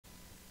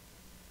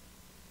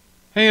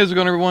Hey, how's it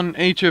going, everyone?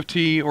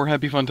 HFT or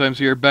Happy Fun Times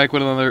here, back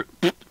with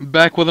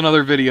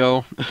another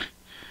video.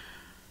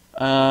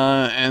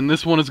 And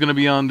this one is going to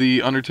be on the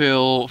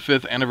Undertale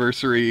 5th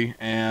anniversary,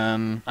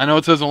 and I know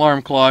it says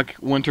alarm clock,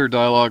 winter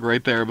dialogue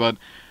right there, but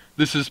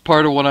this is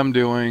part of what I'm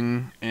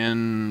doing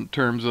in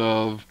terms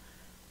of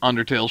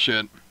Undertale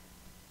shit.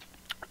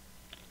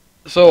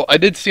 So, I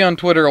did see on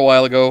Twitter a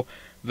while ago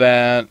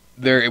that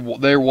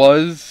there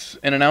was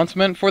an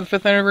announcement for the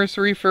 5th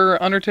anniversary for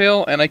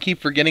Undertale, and I keep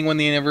forgetting when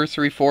the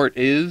anniversary for it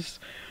is,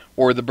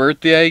 or the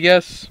birthday, I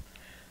guess.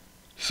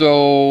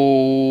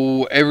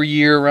 So, every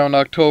year around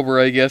October,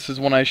 I guess, is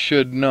when I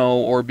should know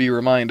or be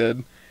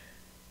reminded.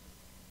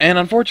 And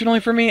unfortunately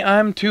for me,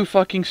 I'm too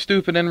fucking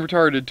stupid and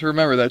retarded to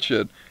remember that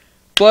shit.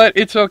 But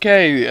it's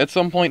okay, at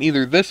some point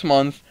either this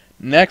month,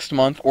 next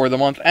month, or the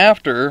month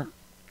after,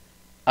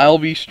 I'll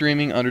be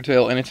streaming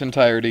Undertale in its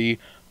entirety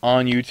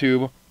on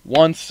YouTube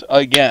once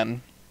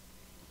again.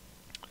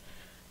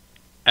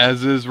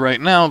 As is right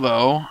now,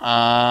 though,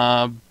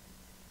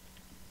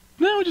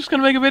 no, we're just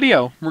gonna make a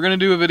video. We're gonna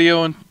do a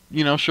video and,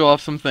 show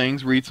off some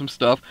things, read some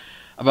stuff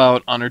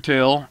about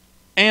Undertale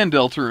and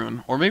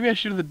Deltarune. Or maybe I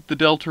should do the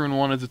Deltarune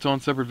one as its own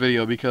separate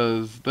video,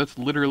 because that's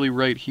literally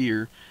right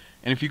here.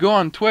 And if you go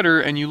on Twitter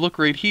and you look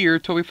right here,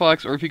 Toby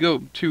Fox, or if you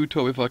go to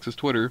Toby Fox's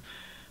Twitter,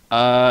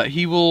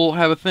 he will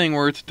have a thing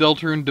where it's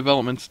Deltarune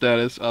development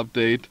status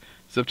update,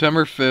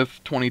 September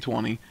 5th,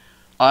 2020.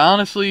 I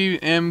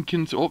honestly am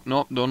oh,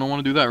 no, don't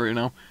want to do that right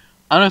now.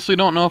 Honestly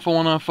don't know if I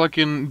want to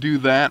fucking do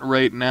that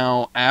right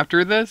now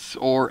after this,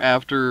 or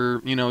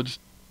after, just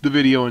the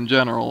video in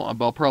general.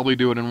 I'll probably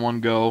do it in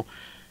one go,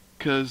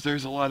 because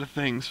there's a lot of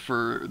things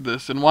for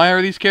this. And why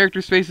are these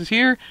characters' faces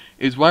here,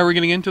 is why we're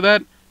getting into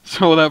that.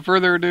 So without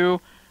further ado,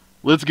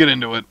 let's get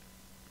into it.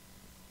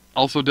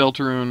 Also,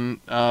 Deltarune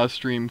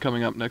stream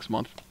coming up next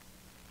month.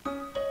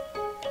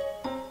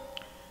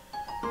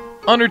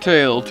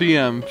 Undertale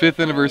TM 5th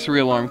Anniversary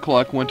Alarm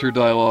Clock Winter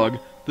Dialogue.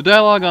 The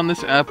dialogue on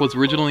this app was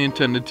originally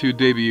intended to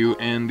debut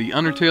in the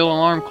Undertale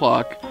Alarm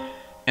Clock,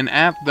 an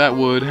app that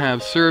would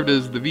have served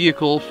as the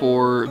vehicle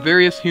for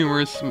various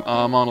humorous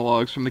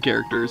monologues from the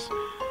characters.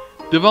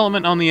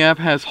 Development on the app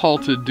has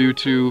halted due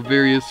to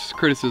various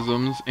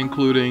criticisms,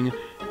 including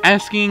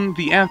asking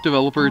the app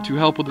developer to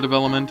help with the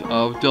development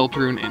of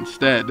Deltarune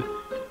instead.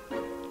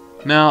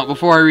 Now,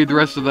 before I read the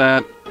rest of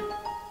that,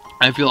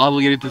 I feel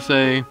obligated to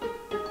say,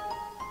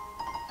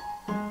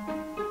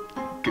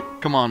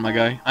 come on, my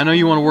guy. I know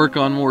you want to work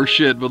on more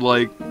shit, but,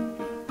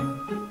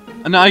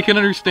 and I can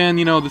understand,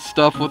 the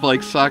stuff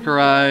with,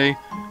 Sakurai,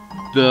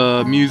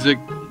 the music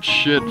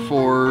shit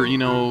for,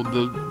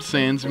 the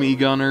Sans Me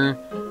Gunner,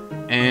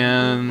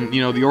 and,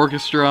 the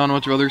orchestra and a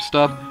bunch of other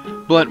stuff.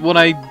 But what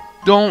I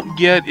don't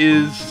get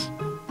is,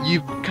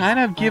 you've kind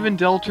of given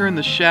Deltarune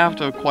the shaft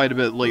quite a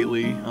bit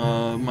lately,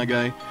 my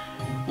guy.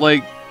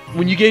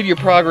 When you gave your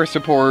progress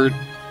report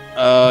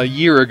a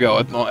year ago,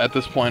 at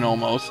this point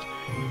almost,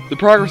 the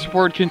progress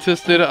report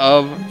consisted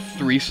of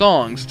 3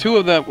 songs, 2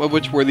 of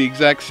which were the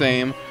exact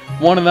same.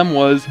 One of them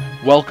was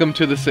Welcome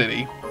to the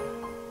City,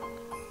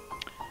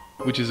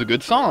 which is a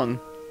good song.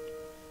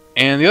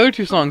 And the other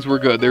 2 songs were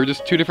good. They were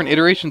just 2 different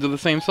iterations of the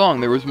same song.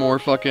 There was more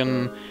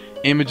fucking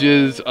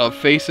images of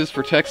faces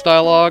for text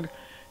dialogue,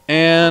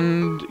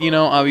 and,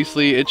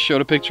 obviously it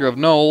showed a picture of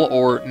Noel,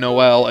 or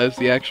Noel as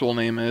the actual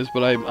name is,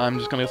 but I'm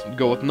just gonna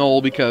go with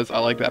Noel because I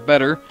like that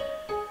better.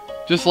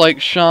 Just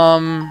like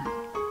Sham,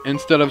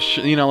 instead of,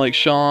 like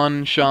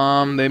Sean,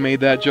 Sham, they made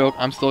that joke.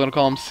 I'm still gonna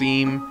call him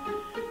Seam,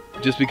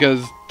 just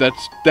because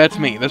that's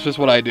me. That's just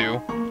what I do.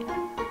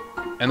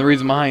 And the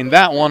reason behind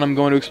that one, I'm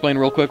going to explain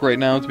real quick right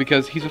now, is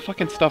because he's a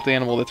fucking stuffed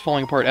animal that's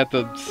falling apart at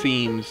the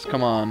seams.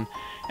 Come on.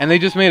 And they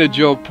just made a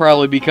joke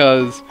probably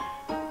because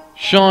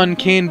Sean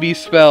can be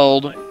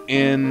spelled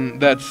in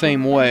that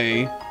same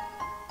way,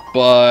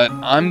 but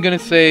I'm gonna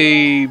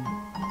say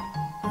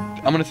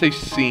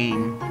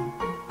Seam.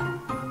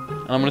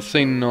 And I'm gonna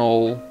say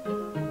Noel.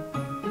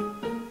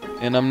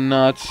 And I'm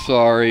not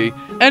sorry.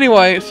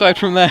 Anyway, aside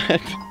from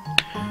that,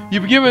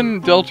 you've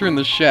given Deltarune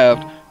the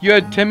shaft. You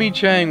had Timmy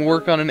Chang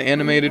work on an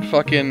animated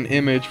fucking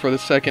image for the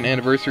 2nd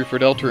anniversary for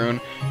Deltarune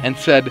and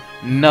said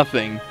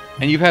nothing.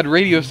 And you've had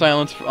radio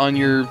silence on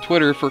your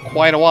Twitter for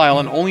quite a while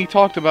and only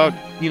talked about,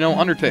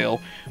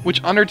 Undertale.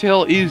 Which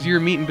Undertale is your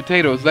meat and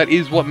potatoes. That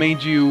is what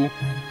made you,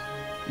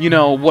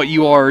 what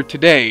you are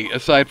today,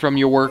 aside from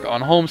your work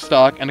on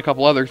Homestuck and a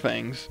couple other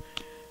things.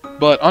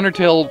 But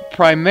Undertale,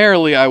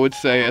 primarily, I would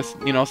say,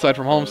 aside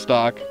from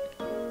Homestuck,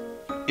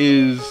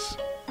 is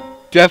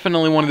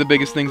definitely one of the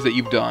biggest things that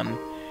you've done.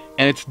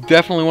 And it's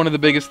definitely one of the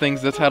biggest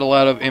things that's had a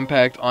lot of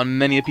impact on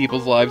many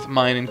people's lives,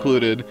 mine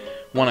included,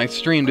 when I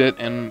streamed it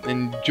and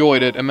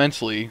enjoyed it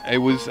immensely. It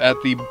was at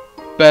the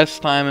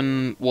best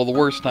time well, the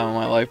worst time of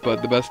my life,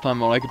 but the best time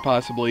when I could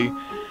possibly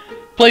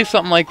play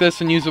something like this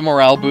and use a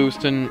morale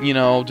boost and,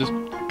 just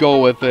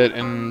go with it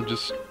and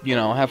just,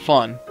 have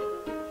fun.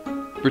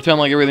 Pretend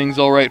like everything's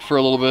alright for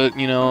a little bit,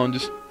 and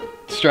just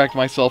distract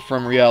myself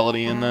from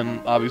reality, and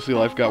then obviously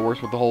life got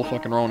worse with the whole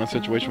fucking Rona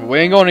situation, but we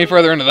ain't going any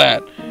further into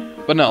that.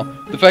 But no,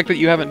 the fact that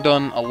you haven't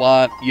done a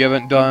lot, you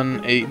haven't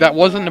done a... That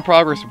wasn't a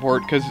progress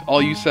report, because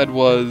all you said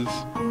was,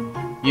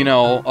 you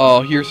know,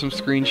 oh, here's some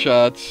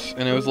screenshots,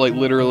 and it was like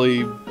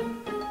literally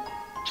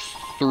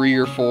 3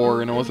 or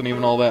 4, and it wasn't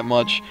even all that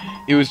much.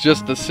 It was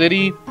just the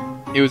city,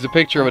 it was a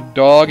picture of a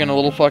dog and a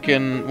little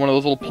fucking, one of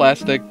those little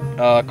plastic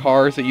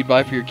cars that you'd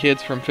buy for your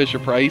kids from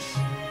Fisher-Price.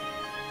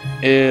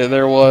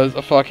 There was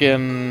a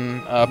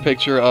fucking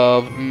picture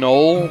of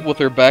Noel with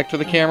her back to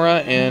the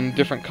camera in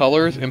different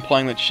colors,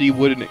 implying that she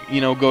would,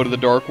 you know, go to the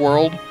dark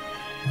world.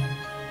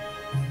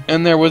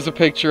 And there was a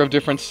picture of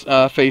different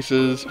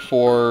faces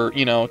for,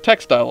 you know,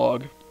 text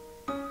dialogue.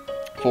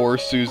 For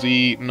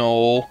Susie,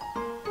 Noel,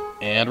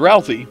 and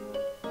Rousey.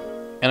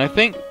 And I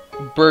think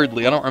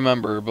Birdley, I don't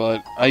remember,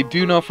 but I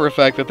do know for a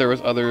fact that there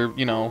was other,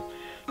 you know,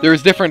 there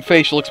was different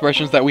facial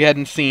expressions that we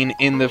hadn't seen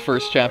in the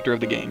first chapter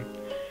of the game.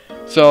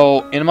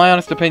 So, in my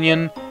honest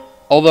opinion,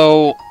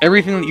 although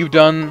everything that you've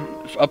done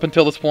up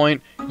until this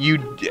point,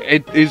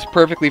 it is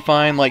perfectly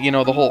fine, like, you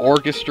know, the whole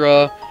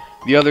orchestra,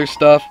 the other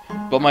stuff,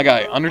 but my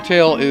guy,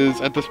 Undertale is,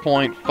 at this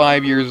point,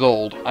 5 years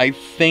old. I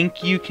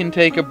think you can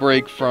take a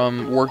break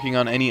from working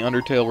on any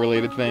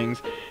Undertale-related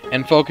things,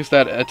 and focus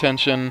that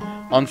attention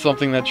on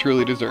something that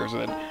truly deserves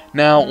it.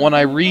 Now, when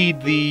I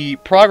read the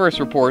progress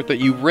report that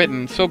you've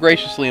written so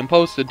graciously and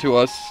posted to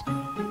us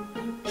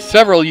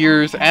several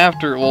years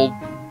after, well,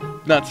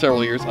 not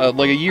several years,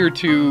 like a year or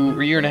two,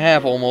 or a year and a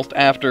half almost,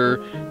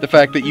 after the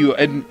fact that you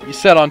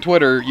said on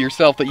Twitter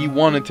yourself that you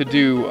wanted to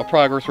do a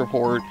progress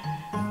report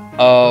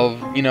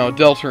of, you know,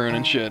 Deltarune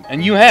and shit.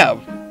 And you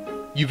have.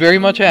 You very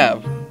much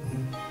have.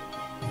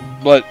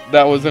 But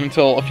that wasn't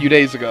until a few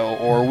days ago,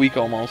 or a week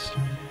almost.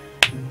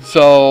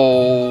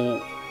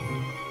 So,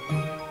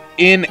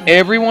 in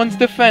everyone's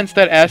defense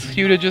that asks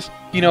you to just,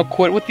 you know,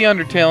 quit with the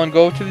Undertale and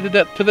go to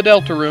the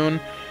Deltarune,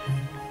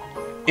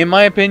 in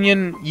my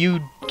opinion, you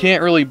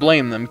can't really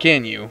blame them,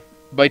 can you?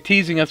 By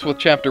teasing us with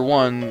Chapter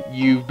 1,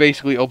 you've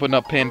basically opened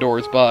up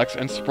Pandora's box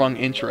and sprung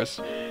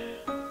interest.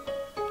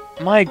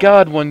 My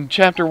god, when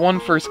Chapter 1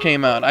 first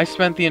came out, I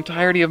spent the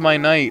entirety of my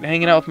night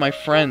hanging out with my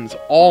friends.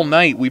 All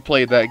night we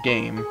played that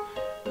game.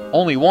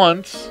 Only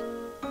once,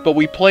 but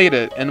we played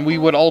it, and we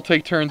would all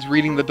take turns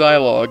reading the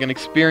dialogue and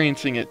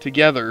experiencing it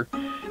together.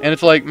 And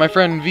it's like, my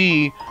friend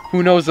V,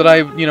 who knows that I,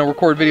 you know,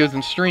 record videos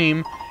and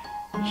stream,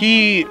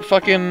 he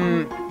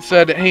fucking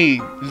said, hey,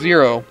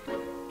 Zero,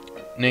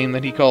 name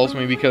that he calls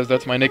me because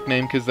that's my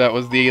nickname, because that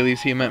was the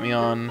alias he met me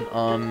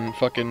on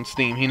fucking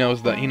Steam. He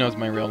knows that, he knows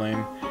my real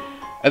name.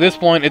 At this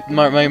point,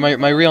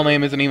 my real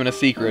name isn't even a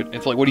secret.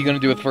 It's like, what are you gonna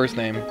do with the first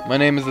name? My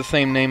name is the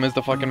same name as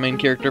the fucking main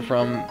character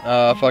from,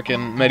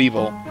 fucking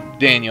Medieval,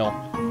 Daniel.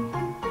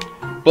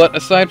 But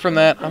aside from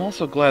that, I'm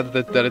also glad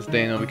that it's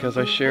Daniel, because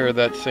I share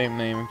that same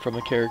name from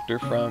the character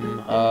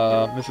from,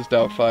 Mrs.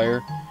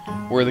 Doubtfire,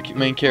 where the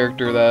main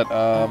character that,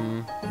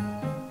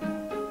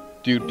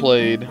 dude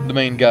played, the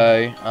main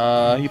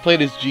guy, he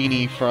played as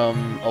Genie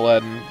from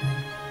Aladdin.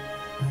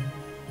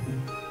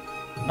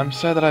 I'm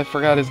sad that I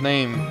forgot his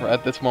name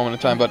at this moment in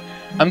time, but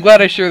I'm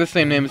glad I share the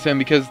same name as him,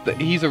 because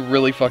he's a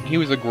really he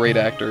was a great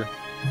actor.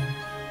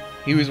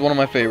 He was one of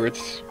my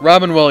favorites.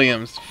 Robin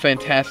Williams,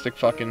 fantastic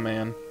fucking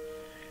man.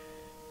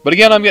 But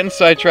again, I'm getting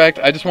sidetracked.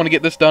 I just want to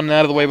get this done and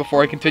out of the way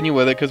before I continue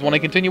with it, because when I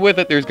continue with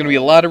it, there's going to be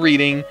a lot of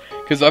reading,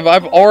 because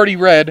I've already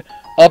read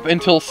up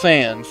until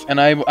Sans, and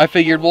I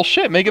figured, well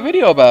shit, make a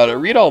video about it,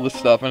 read all this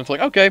stuff, and it's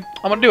like, okay,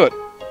 I'm going to do it.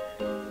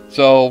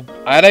 So,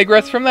 I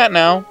digress from that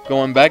now,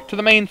 going back to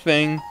the main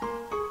thing.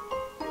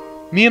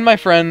 Me and my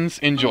friends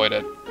enjoyed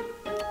it.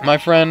 My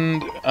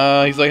friend,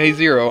 he's like, hey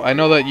Zero, I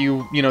know that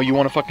you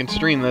want to fucking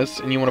stream this,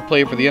 and you want to play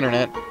it for the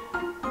internet,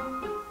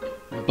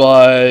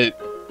 but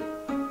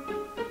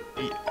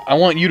I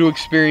want you to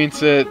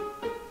experience it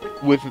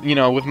with, you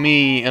know, with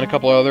me and a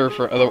couple of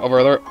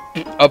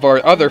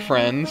our other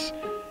friends.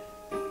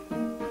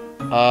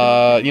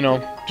 You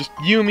know, just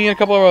you, me, and a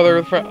couple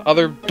of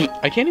other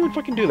I can't even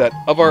fucking do that.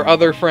 Of our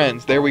other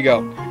friends. There we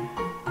go.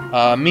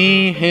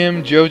 Me,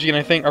 him, Joji, and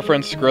I think our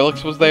friend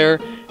Skrilex was there,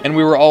 and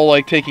we were all,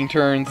 like, taking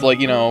turns,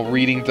 like, you know,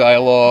 reading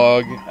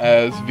dialogue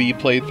as V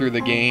played through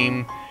the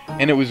game,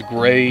 and it was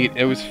great.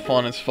 It was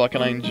fun as fuck,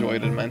 and I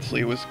enjoyed it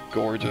immensely. It was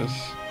gorgeous.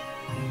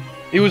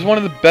 It was one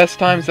of the best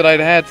times that I'd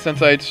had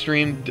since I'd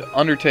streamed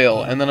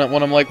Undertale, and then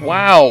when I'm like,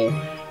 wow,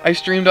 I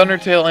streamed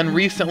Undertale, and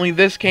recently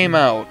this came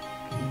out.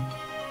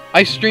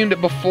 I streamed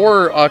it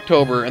before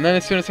October, and then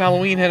as soon as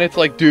Halloween hit, it's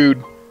like,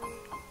 dude,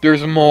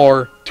 there's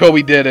more.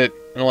 Toby did it.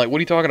 And I'm like, what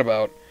are you talking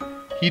about?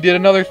 He did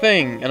another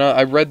thing. And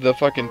I read the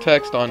fucking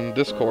text on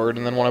Discord,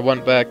 and then when I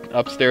went back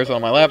upstairs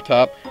on my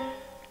laptop,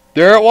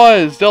 there it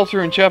was,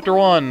 Deltarune Chapter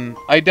 1.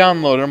 I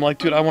downloaded it. I'm like,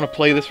 dude, I want to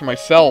play this for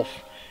myself.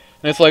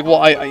 And it's like,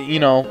 well, you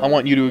know, I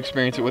want you to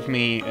experience it with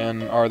me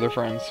and our other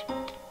friends.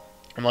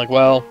 I'm like,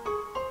 well,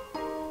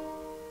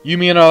 you,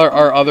 me, and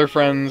our other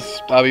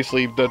friends,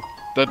 obviously,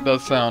 that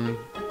does sound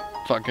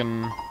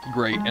fucking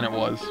great, and it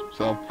was.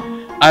 So,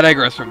 I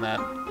digress from that.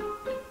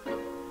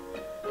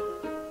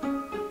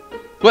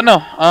 But no,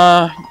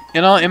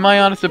 in my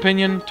honest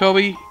opinion,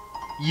 Toby,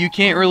 you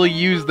can't really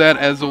use that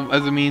as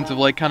a means of,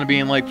 like, kind of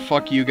being like,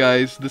 fuck you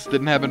guys, this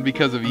didn't happen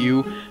because of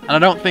you. And I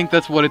don't think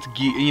that's what it's,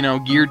 you know,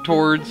 geared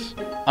towards.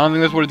 I don't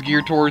think that's what it's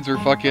geared towards or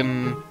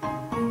fucking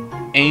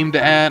aimed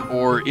at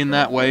or in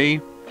that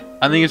way.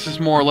 I think it's just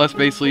more or less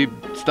basically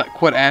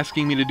quit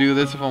asking me to do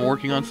this if I'm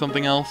working on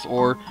something else,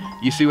 or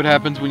you see what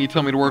happens when you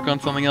tell me to work on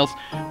something else.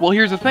 Well,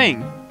 here's the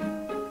thing.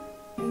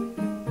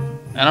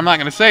 And I'm not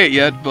going to say it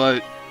yet,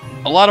 but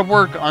a lot of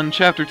work on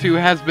Chapter 2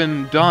 has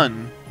been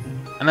done.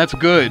 And that's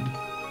good.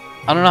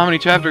 I don't know how many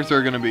chapters there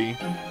are going to be.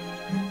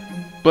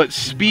 But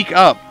speak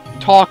up.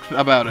 Talk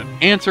about it.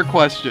 Answer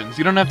questions.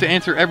 You don't have to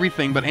answer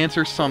everything, but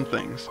answer some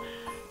things.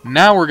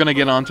 Now we're going to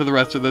get on to the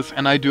rest of this,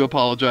 and I do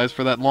apologize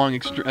for that long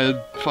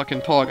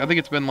fucking talk. I think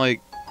it's been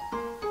like...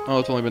 Oh,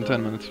 it's only been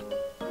 10 minutes.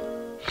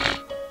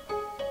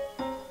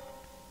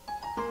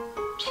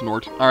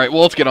 Snort. Alright,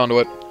 well, let's get on to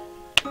it.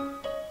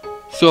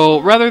 So,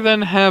 rather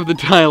than have the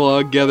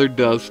dialogue gather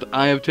dust,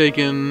 I have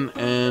taken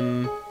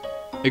an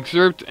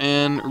excerpt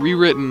and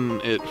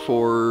rewritten it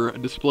for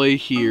display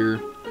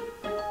here.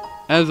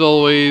 As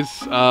always,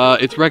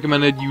 it's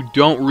recommended you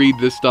don't read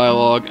this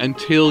dialogue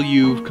until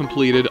you've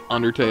completed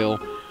Undertale.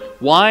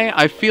 Why?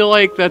 I feel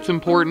like that's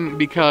important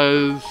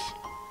because,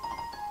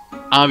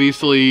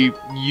 obviously,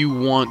 you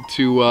want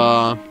to,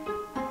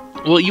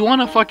 well, you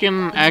want to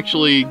fucking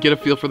actually get a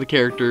feel for the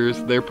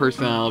characters, their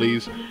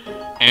personalities,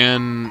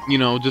 and, you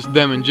know, just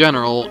them in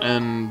general,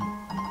 and,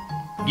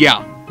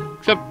 yeah.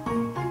 Except,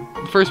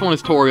 the first one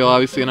is Toriel,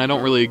 obviously, and I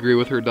don't really agree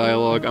with her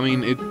dialogue. I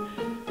mean,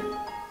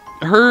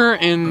 her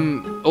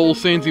and old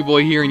Sansy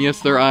Boy here, and yes,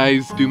 their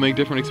eyes do make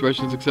different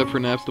expressions, except for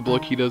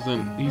Napstablook.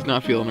 He's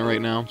not feeling it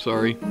right now,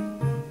 sorry.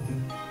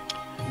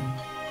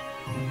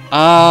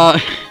 I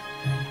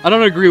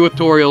don't agree with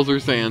Toriel's or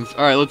Sans.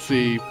 Alright, let's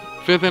see.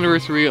 5th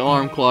anniversary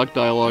alarm clock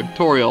dialogue.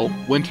 Toriel,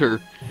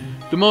 winter.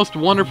 The most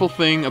wonderful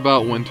thing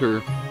about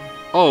winter.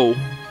 Oh.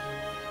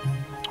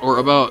 Or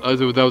about...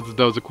 that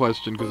was a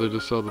question, because I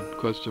just saw the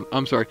question.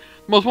 I'm sorry.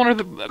 The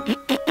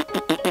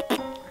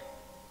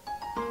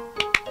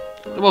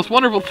most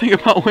wonderful thing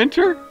about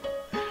winter?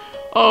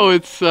 Oh,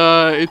 it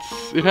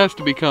has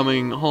to be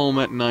coming home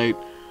at night,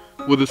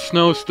 with the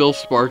snow still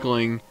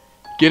sparkling,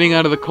 getting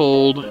out of the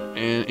cold,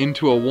 and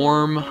into a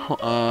warm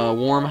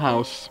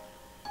house,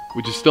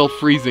 which is still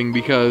freezing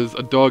because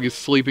a dog is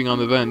sleeping on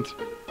the vent.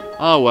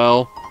 Ah,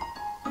 well.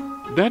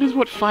 That is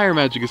what fire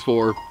magic is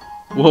for.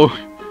 Whoa,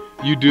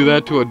 you do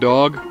that to a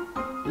dog?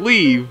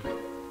 Leave!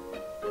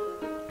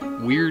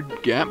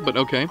 Weird gap, but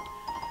okay.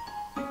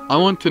 I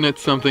want to knit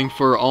something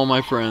for all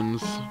my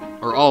friends.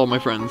 Or all of my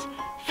friends.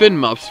 Fin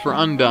muffs for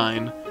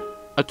Undyne.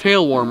 A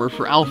tail warmer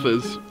for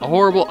Alphas. A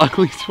horrible,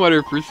 ugly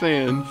sweater for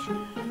Sans.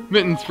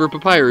 Mittens for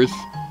Papyrus.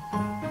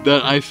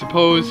 That I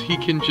suppose he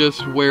can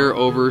just wear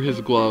over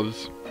his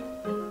gloves.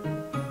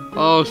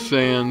 Oh,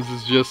 Sans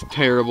is just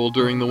terrible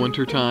during the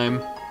winter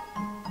time.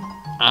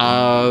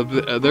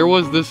 There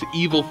was this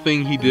evil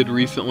thing he did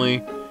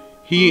recently.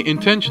 He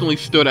intentionally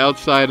stood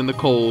outside in the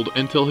cold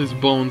until his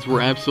bones were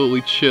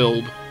absolutely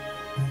chilled.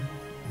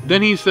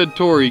 Then he said,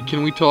 "Tori,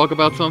 can we talk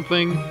about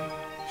something?"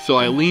 So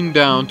I leaned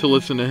down to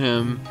listen to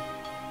him,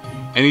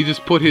 and he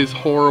just put his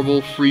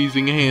horrible,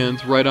 freezing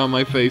hands right on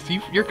my face.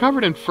 You're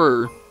covered in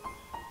fur.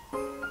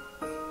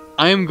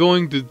 I am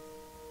going to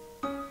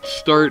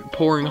start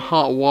pouring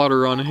hot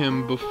water on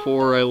him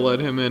before I let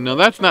him in. Now,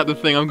 that's not the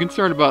thing. I'm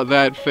concerned about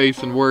that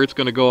face and where it's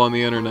going to go on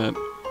the internet.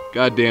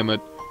 God damn it.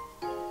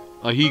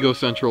 Higo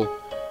Central.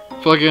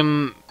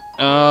 Fucking,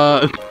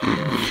 the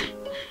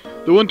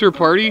winter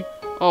party?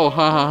 Oh,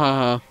 ha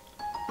ha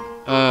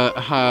ha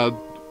ha.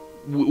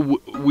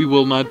 We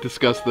will not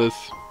discuss this.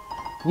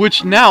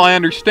 Which, now I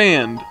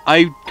understand.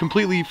 I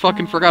completely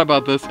fucking forgot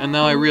about this, and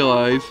now I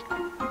realize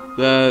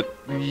that,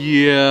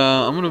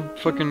 yeah, I'm gonna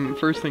fucking,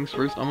 first things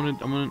first, I'm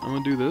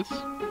gonna do this.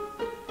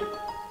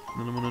 And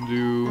then I'm gonna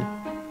do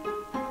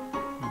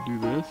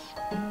this.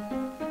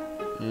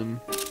 And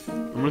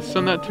I'm gonna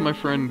send that to my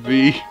friend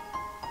V.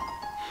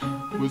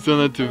 I'm gonna send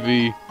that to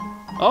V.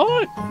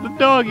 Oh, the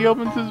dog, he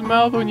opens his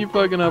mouth when you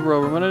fucking hover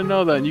over him. I didn't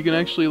know that. And you can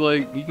actually,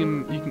 like, you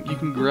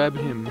can grab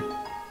him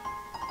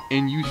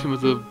and use him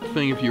as a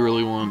thing if you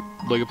really want.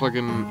 Like a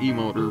fucking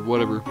emote or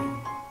whatever.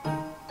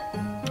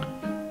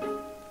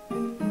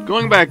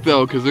 Going back,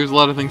 though, because there's a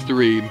lot of things to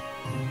read.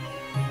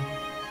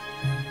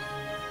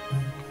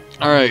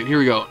 Alright, here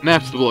we go.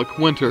 Napstablook,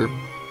 winter.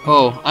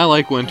 Oh, I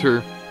like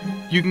winter.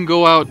 You can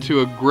go out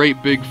to a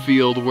great big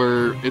field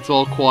where it's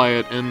all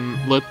quiet and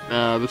let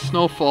the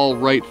snow fall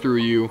right through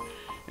you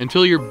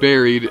until you're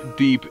buried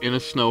deep in a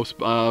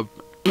snowbank.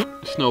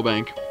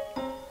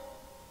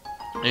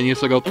 And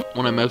yes, I go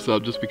when I mess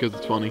up just because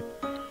it's funny.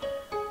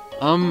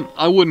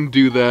 I wouldn't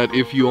do that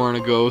if you aren't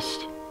a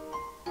ghost.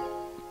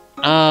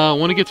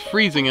 When it gets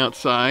freezing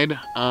outside,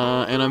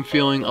 and I'm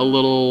feeling a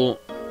little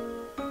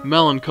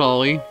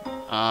melancholy,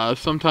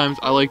 sometimes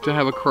I like to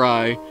have a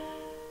cry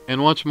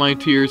and watch my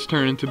tears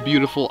turn into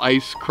beautiful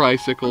ice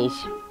crycicles.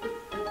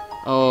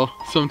 Oh,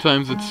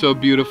 sometimes it's so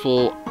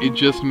beautiful, it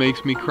just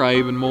makes me cry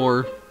even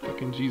more.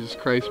 Fucking Jesus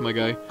Christ, my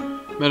guy.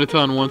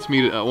 Mettaton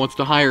wants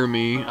to hire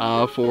me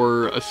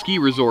for a ski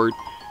resort,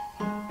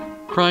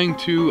 trying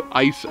to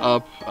ice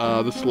up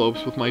the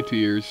slopes with my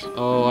tears.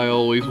 Oh, I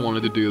always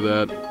wanted to do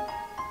that.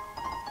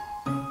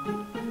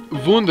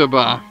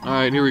 Wunderbar.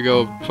 Alright, here we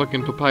go.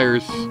 Fucking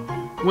Papyrus.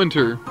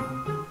 Winter.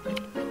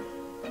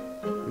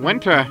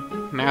 Winter?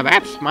 Now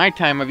that's my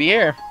time of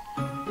year.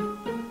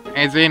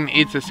 As in,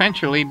 it's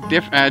essentially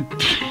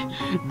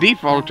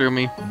default to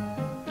me.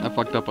 I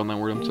fucked up on that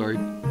word, I'm sorry.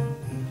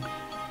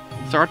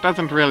 So it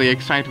doesn't really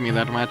excite me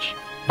that much.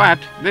 But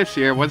this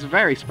year was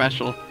very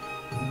special.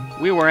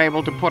 We were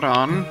able to put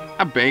on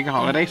a big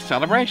holiday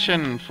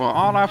celebration for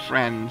all our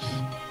friends.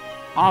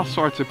 All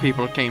sorts of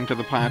people came to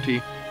the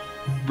party,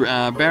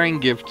 bearing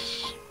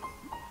gifts.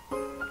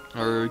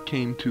 Or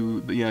came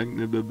to, yeah,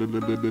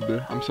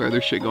 I'm sorry,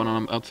 there's shit going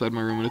on outside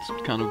my room and it's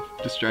kind of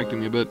distracting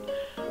me a bit.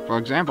 For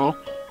example,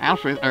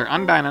 Undine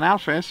and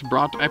Alphys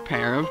brought a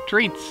pair of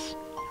treats.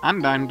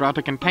 Undine brought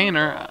a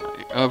container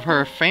of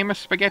her famous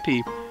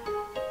spaghetti,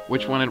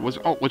 which when it was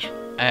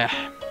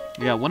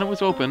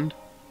opened,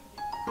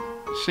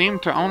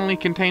 seemed to only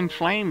contain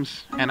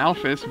flames, and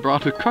Alphys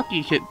brought a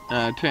cookie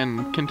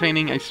tin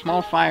containing a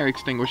small fire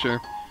extinguisher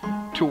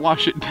to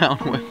wash it down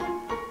with.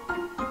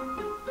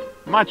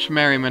 Much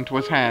merriment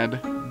was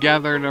had,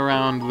 gathered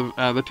around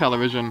the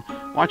television,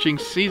 watching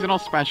seasonal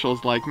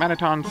specials like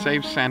Mettaton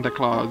Saves Santa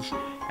Claus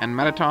and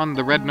Mettaton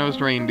the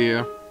Red-Nosed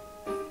Reindeer.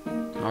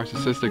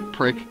 Narcissistic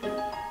prick.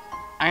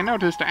 I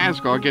noticed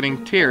Asgore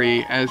getting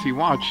teary as he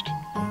watched.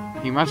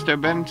 He must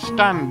have been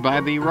stunned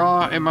by the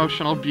raw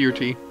emotional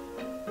beauty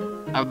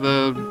of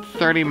the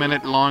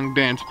 30-minute long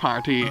dance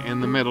party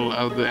in the middle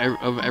of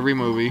every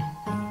movie.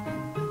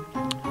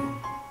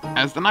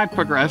 As the night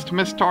progressed,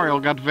 Miss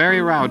Toriel got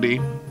very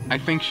rowdy. I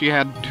think she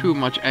had too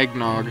much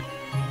eggnog.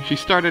 She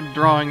started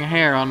drawing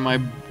hair on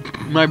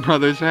my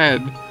brother's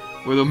head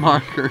with a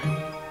marker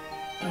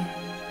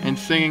and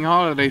singing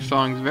holiday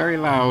songs very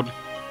loud,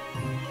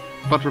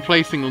 but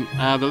replacing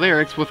the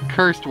lyrics with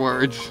cursed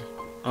words.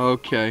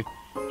 Okay.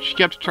 She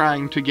kept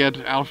trying to get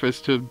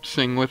Alphys to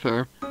sing with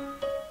her,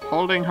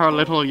 holding her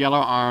little yellow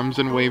arms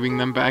and waving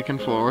them back and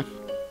forth.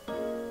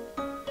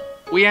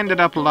 We ended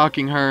up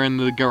locking her in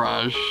the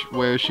garage,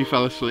 where she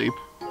fell asleep.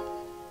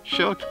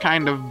 She looked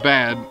kind of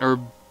bad,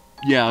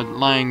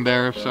 lying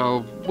there,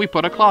 so we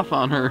put a cloth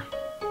on her,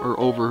 or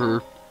over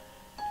her,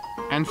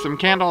 and some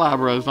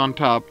candelabras on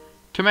top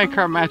to make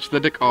her match the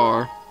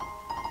decor.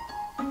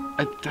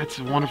 That's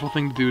a wonderful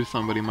thing to do to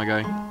somebody, my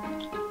guy.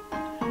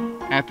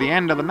 At the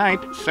end of the night,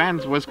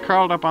 Sans was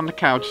curled up on the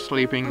couch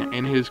sleeping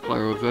in his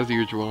clothes as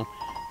usual.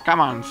 Come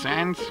on,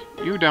 Sans,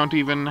 you don't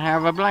even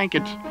have a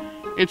blanket.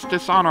 It's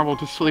dishonorable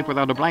to sleep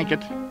without a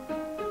blanket.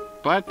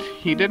 But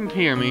he didn't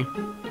hear me,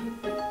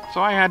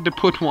 so I had to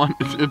put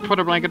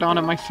a blanket on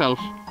it myself.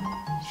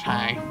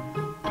 Sigh.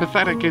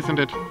 Pathetic, isn't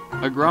it?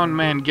 A grown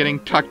man getting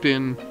tucked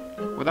in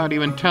without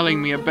even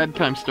telling me a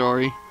bedtime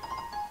story.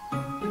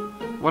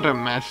 What a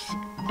mess.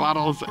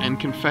 Bottles and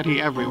confetti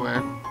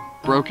everywhere.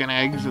 Broken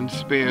eggs and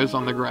spears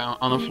on the ground,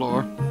 on the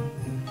floor.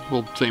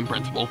 Well, same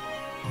principle.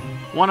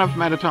 One of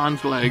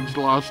Mettaton's legs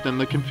lost in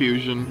the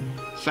confusion.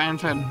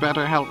 Sans had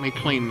better help me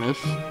clean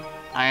this.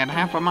 I had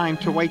half a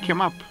mind to wake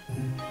him up,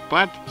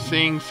 but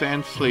seeing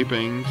Sans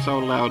sleeping so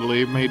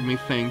loudly made me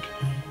think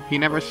he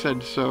never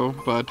said so,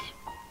 but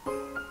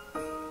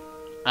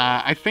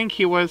I think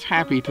he was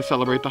happy to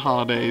celebrate the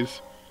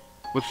holidays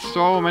with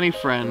so many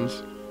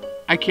friends.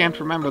 I can't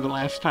remember the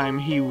last time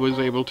he was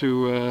able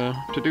to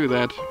do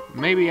that.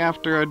 Maybe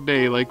after a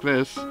day like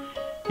this,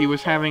 he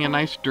was having a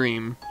nice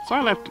dream, so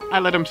I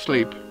let him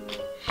sleep.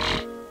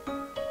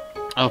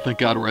 Oh, thank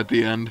God we're at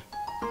the end.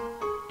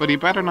 But he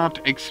better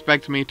not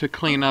expect me to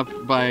clean up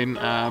by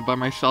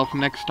myself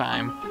next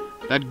time.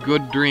 That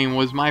good dream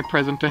was my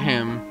present to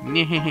him.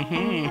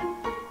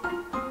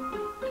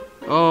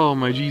 Oh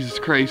my Jesus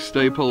Christ,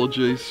 I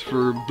apologize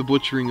for the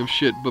butchering of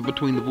shit, but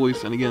between the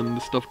voice and again the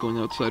stuff going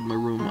outside my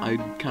room, I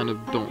kind of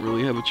don't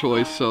really have a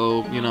choice,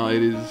 so, you know,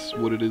 it is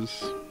what it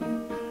is.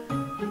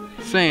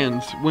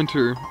 Sans,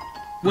 winter.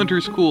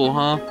 Winter's cool,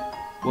 huh?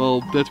 Well,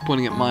 that's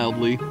putting it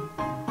mildly.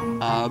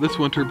 This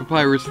winter,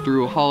 Papyrus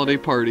threw a holiday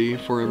party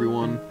for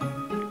everyone.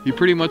 He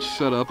pretty much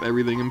set up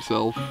everything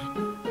himself.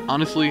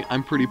 Honestly,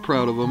 I'm pretty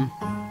proud of him.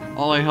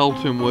 All I helped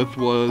him with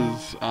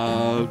was,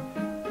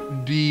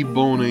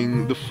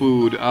 deboning the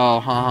food. Oh,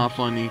 haha,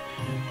 funny.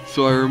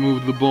 So I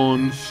removed the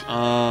bones,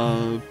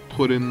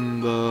 put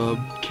in the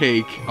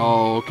cake.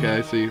 Oh, okay,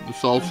 I see. The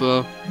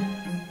salsa.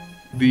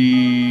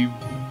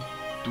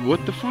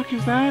 What the fuck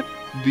is that?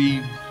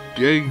 I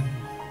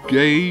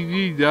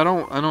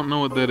don't know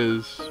what that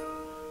is.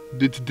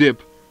 It's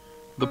dip.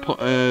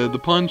 The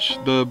punch,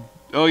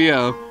 oh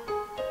yeah.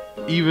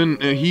 He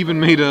even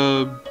made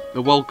a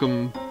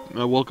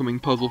welcoming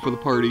puzzle for the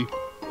party.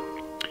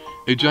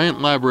 A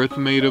giant labyrinth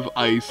made of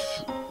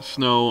ice,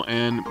 snow,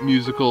 and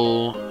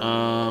musical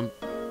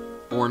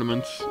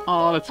ornaments.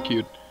 Oh, that's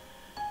cute.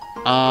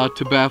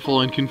 To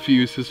baffle and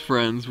confuse his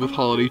friends with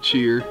holiday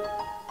cheer.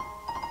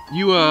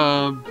 You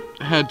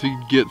had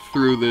to get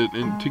through that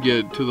and to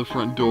get to the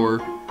front door.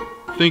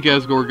 I think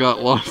Asgore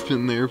got lost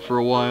in there for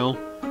a while.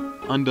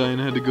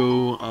 Undyne had to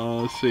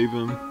go save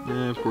him.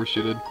 Of course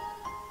she did.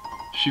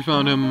 She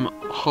found him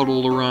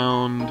huddled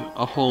around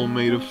a home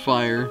made of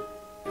fire.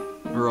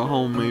 Or a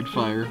homemade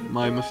fire.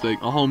 My mistake.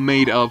 A home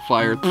made of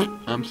fire.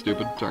 I'm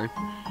stupid, sorry.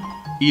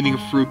 Eating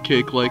a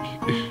fruitcake like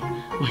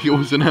like it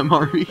was an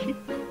MRE.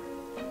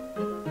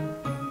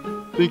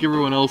 I think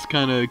everyone else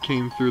kinda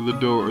came through the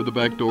door, or the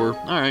back door.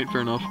 Alright,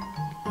 fair enough.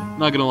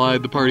 Not gonna lie,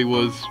 the party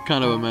was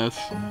kind of a mess.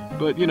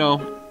 But, you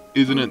know,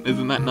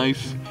 isn't that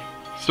nice?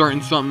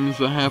 Starting something's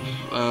a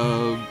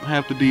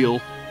half the deal.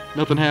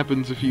 Nothing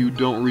happens if you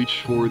don't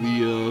reach for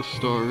the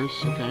stars,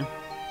 okay?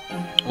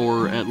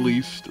 Or at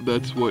least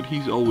that's what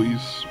he's always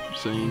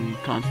saying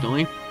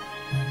constantly.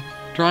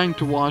 Trying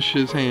to wash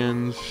his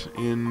hands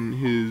in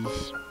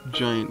his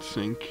giant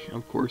sink,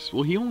 of course.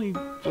 Well,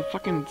 the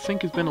fucking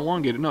sink has been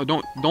elongated. No,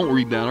 don't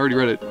read that. I already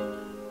read it.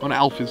 I'm on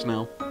alphas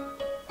now.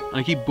 And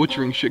I keep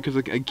butchering shit because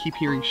I keep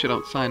hearing shit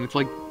outside. And it's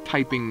like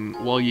typing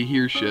while you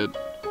hear shit.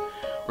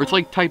 Or it's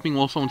like typing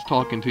while someone's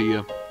talking to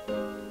you.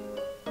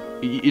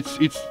 It's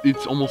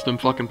almost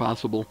fucking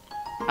impossible.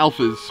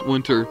 Alphas,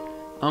 winter.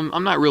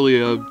 I'm not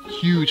really a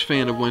huge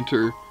fan of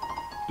winter.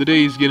 The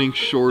days getting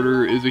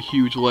shorter is a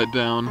huge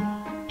letdown.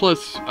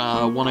 Plus,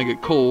 when I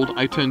get cold,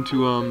 I tend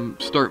to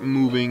start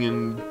moving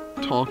and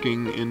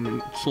talking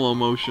in slow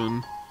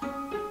motion.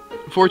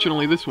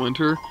 Fortunately, this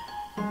winter,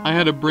 I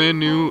had a brand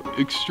new,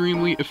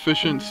 extremely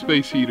efficient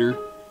space heater.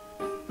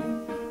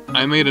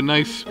 I made a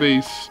nice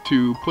space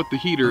to put the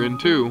heater in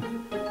too.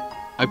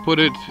 I put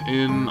it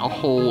in a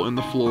hole in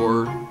the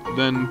floor,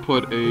 then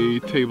put a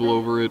table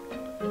over it,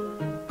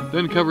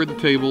 then covered the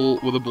table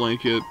with a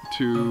blanket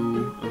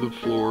to the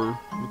floor.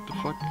 What the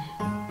fuck?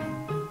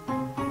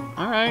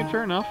 Alright,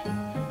 fair enough.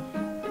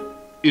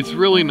 It's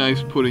really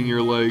nice putting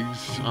your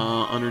legs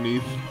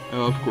underneath.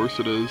 Of course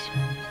it is.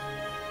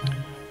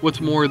 What's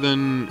more,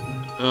 the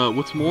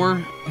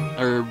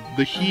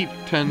heat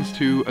tends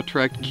to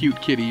attract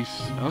cute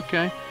kitties.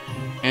 Okay.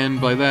 And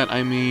by that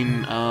I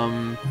mean,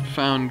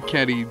 found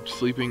Catty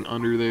sleeping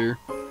under there.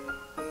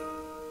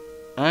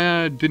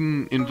 I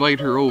didn't invite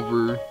her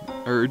over,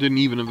 or didn't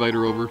even invite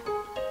her over.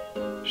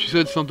 She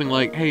said something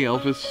like, "Hey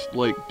Elvis,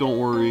 like, don't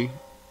worry,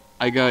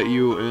 I got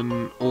you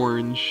an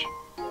orange."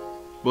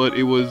 But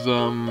it was,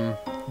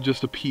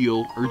 just a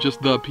peel, or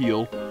just the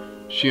peel.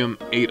 She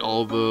ate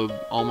all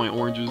my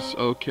oranges.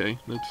 Okay,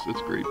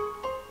 that's great.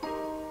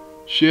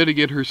 She had to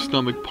get her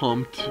stomach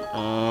pumped.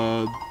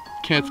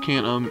 Cats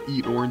can't,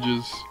 eat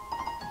oranges.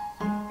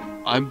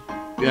 I'm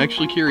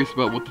actually curious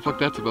about what the fuck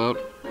that's about.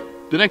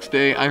 The next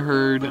day, I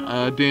heard,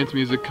 dance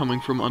music coming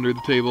from under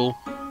the table,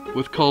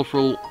 with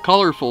colorful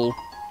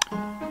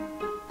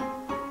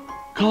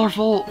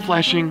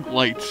flashing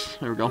lights.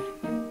 There we go.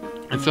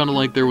 It sounded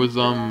like there was,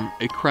 a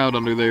crowd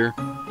under there.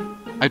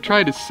 I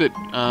tried to sit,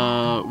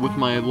 with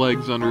my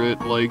legs under it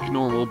like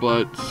normal,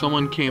 but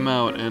someone came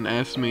out and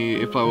asked me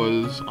if I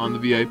was on the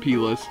VIP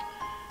list.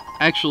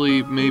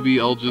 Actually, maybe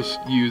I'll just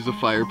use a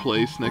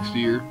fireplace next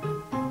year.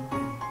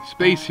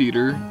 Space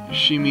heater,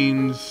 she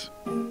means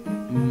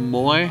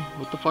moi?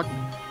 What the fuck?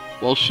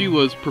 While she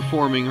was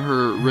performing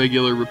her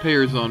regular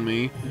repairs on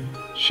me,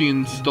 she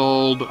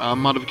installed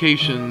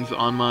modifications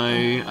on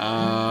my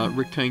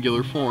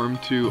rectangular form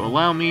to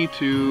allow me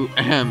to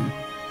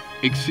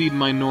exceed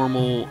my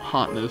normal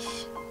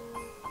hotness.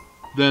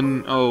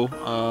 Then,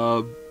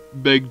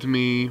 begged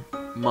me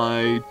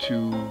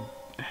to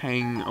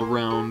hang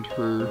around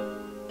her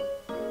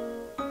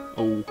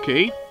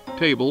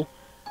table.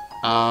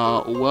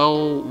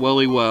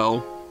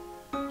 Well.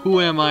 Who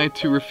am I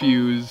to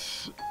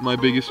refuse my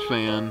biggest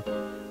fan?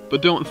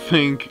 But don't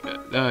think,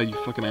 you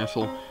fucking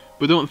asshole.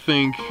 But don't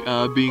think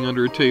being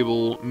under a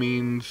table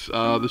means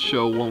the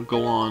show won't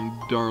go on,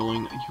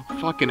 darling. You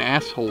fucking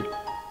asshole.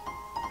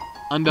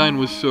 Undyne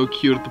was so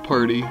cute at the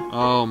party.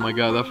 Oh my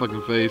god, that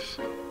fucking face.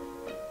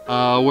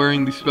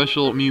 Wearing the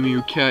special Mew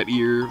Mew cat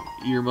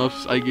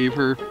earmuffs I gave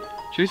her.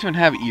 She doesn't even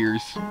have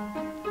ears.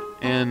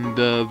 And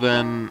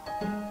then,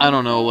 I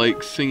don't know,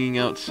 like singing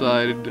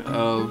outside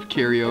of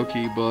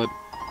karaoke, but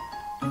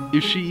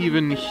if she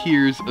even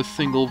hears a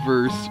single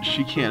verse,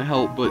 she can't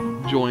help but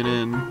join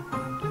in.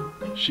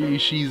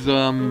 She's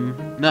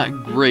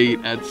not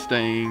great at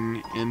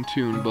staying in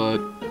tune, but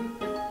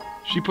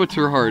she puts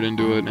her heart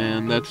into it,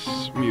 and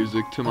that's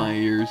music to my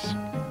ears.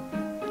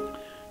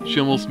 She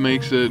almost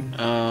makes it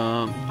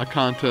a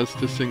contest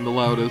to sing the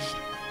loudest.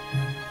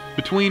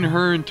 Between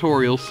her and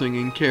Toriel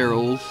singing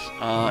carols,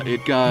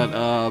 it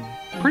got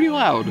pretty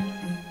loud.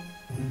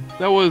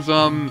 That was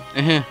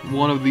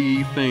one of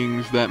the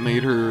things that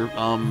made her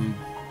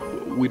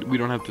we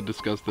don't have to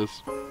discuss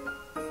this.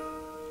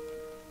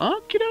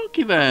 Okie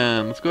dokie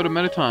then. Let's go to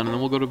Metaton, and then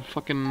we'll go to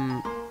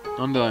fucking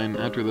Undyne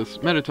after this.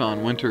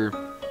 Metaton, winter.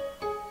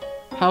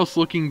 House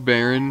looking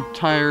barren,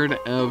 tired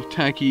of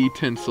tacky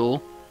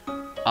tinsel.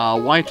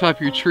 Why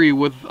top your tree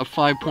with a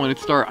 5-pointed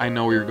star? I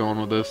know where you're going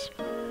with this.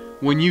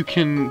 When you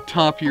can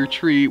top your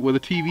tree with a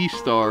TV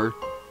star.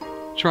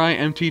 Try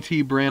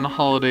MTT brand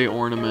holiday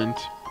ornament.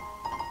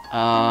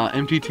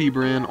 MTT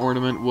brand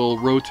ornament will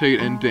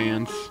rotate and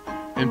dance.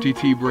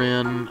 MTT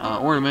brand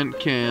ornament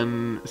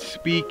can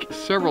speak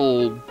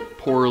several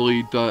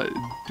poorly digitized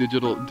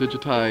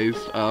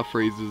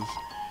phrases.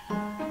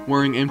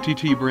 Wearing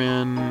MTT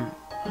brand...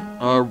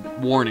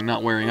 warning,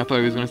 not wearing. I thought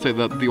he was going to say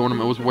that the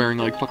ornament was wearing,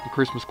 like, fucking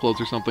Christmas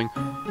clothes or something.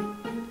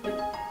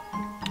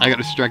 I got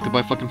distracted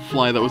by a fucking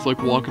fly that was,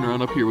 like, walking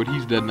around up here, but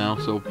he's dead now,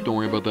 so don't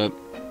worry about that.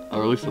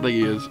 Or at least I think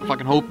he is.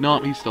 Fucking hope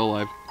not, he's still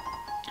alive.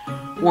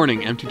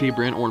 Warning, MTT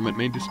brand ornament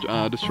may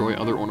destroy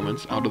other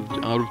ornaments out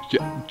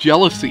of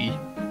jealousy.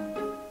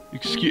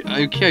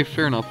 Okay,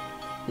 fair enough.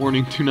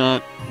 Warning, do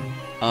not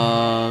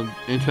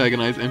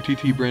antagonize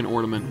MTT brand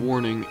ornament.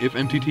 Warning, if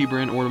MTT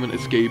brand ornament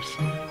escapes,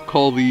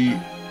 call the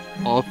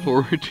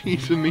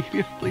authorities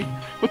immediately.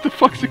 What the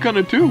fuck's it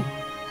gonna do?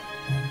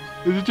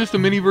 Is it just a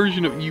mini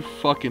version of you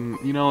fucking...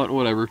 You know what,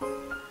 whatever.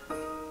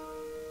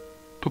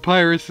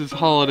 Papyrus's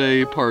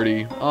holiday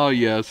party. Oh,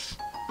 yes.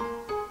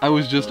 I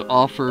was just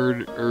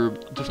offering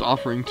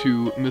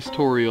to Miss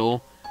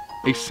Toriel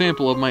a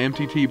sample of my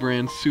MTT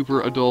brand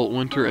super adult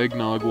winter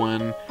eggnog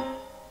when,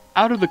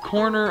 out of the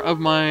corner of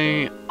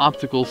my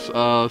optical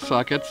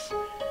sockets,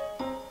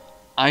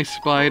 I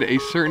spied a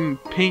certain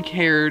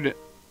pink-haired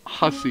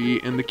hussy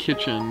in the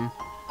kitchen,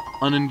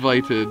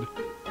 uninvited,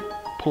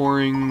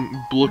 pouring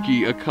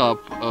Blookie a cup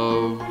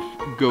of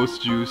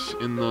ghost juice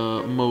in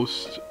the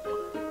most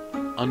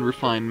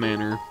unrefined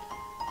manner,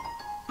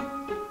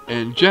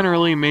 and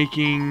generally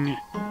making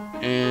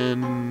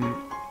an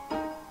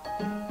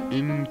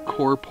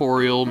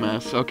incorporeal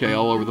mess. Okay,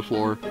 all over the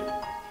floor.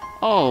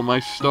 Oh, my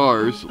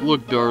stars.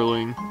 Look,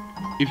 darling.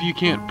 If you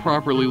can't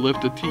properly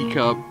lift a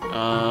teacup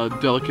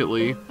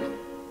delicately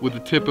with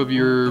the tip of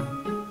your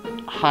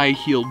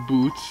high-heeled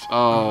boots...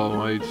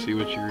 Oh, I see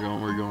what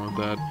we're going with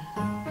that.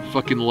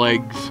 Fucking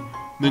legs.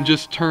 Then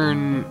just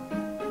turn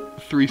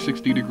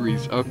 360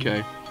 degrees.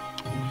 Okay.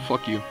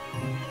 Fuck you.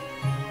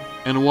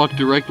 And walk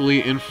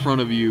directly in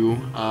front of you,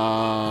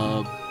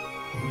 out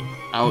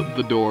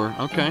the door.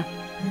 Okay.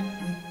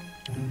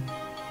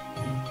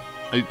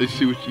 I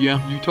see what...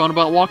 Yeah, you talking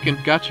about walking.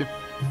 Gotcha.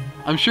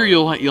 I'm sure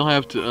you'll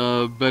have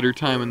to, better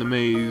time in the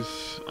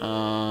maze.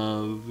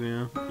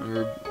 Yeah.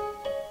 Or...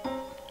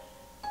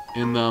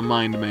 in the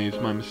mind maze,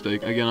 my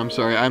mistake. Again, I'm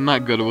sorry. I'm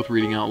not good with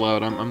reading out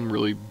loud. I'm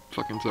really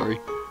fucking sorry.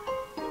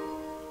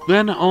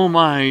 Then, oh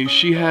my,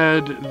 she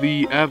had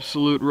the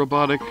absolute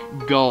robotic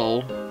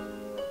gall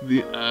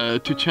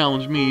to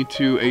challenge me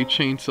to a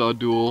chainsaw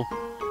duel.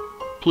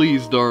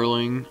 Please,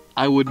 darling,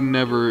 I would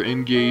never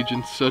engage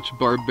in such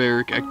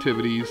barbaric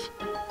activities.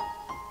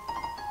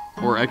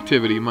 Or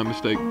activity, my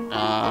mistake.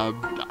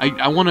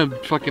 I want to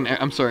fucking...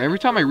 I'm sorry, every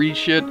time I read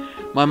shit,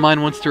 my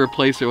mind wants to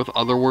replace it with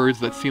other words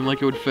that seem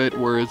like it would fit,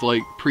 whereas,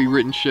 like,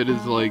 pre-written shit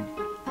is, like...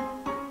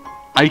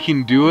 I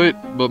can do it,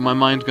 but my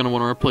mind's gonna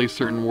want to replace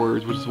certain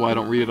words, which is why I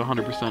don't read it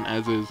 100%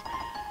 as is.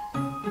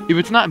 If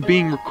it's not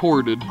being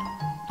recorded,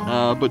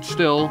 but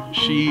still,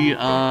 she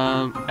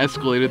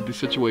escalated the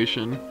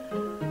situation,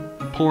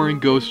 pouring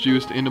ghost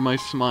juice into my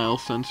smile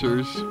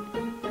sensors,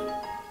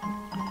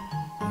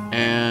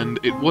 and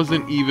it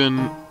wasn't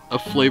even a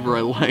flavor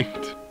I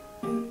liked.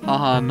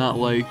 Haha, not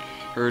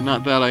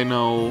that I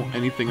know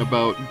anything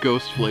about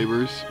ghost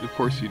flavors. Of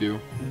course you do.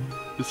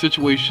 The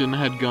situation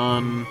had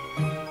gone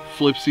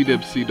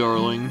flipsy-dipsy,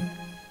 darling,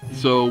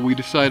 so we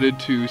decided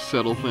to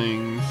settle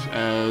things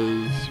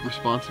as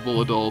responsible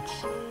adults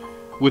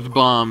with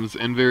bombs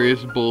and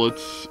various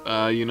bullets,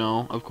 you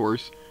know, of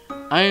course.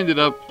 I ended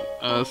up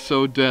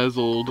so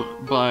dazzled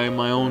by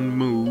my own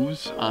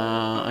moves,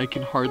 I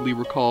can hardly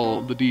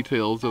recall the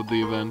details of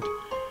the event,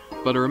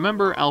 but I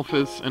remember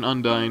Alphys and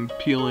Undyne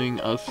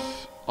peeling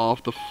us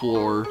off the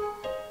floor,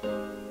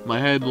 my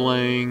head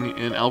laying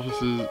in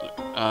Alphys's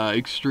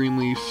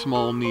extremely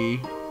small knee,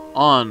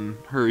 on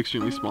her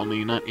extremely small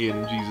knee, not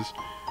in, Jesus.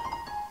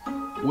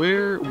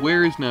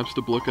 Where is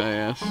Napstablook, I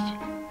asked.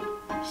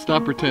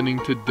 Stop pretending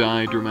to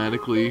die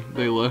dramatically.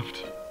 They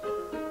left.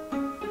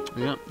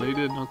 Yeah, they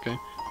did, okay.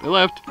 They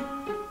left.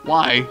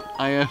 Why?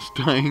 I asked,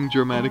 dying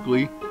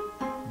dramatically.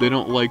 They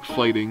don't like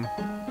fighting.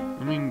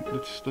 I mean,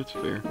 that's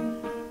fair.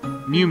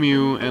 Mew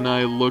Mew and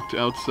I looked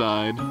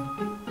outside.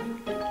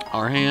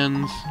 Our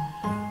hands,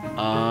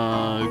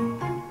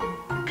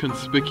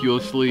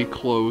 conspicuously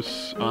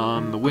close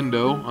on the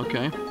window,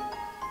 okay.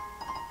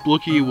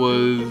 Blookie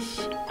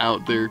was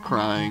out there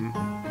crying.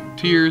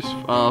 Tears,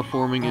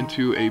 forming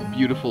into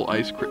beautiful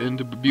ice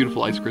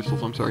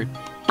crystals, I'm sorry.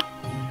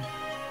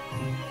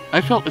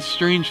 I felt a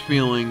strange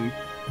feeling,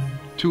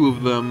 two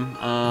of them,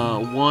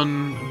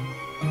 one,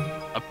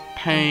 a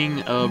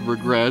pang of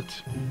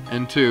regret,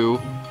 and two,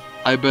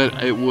 I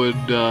bet it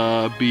would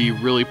be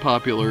really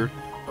popular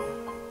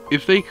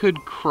if they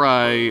could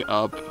cry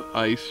up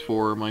ice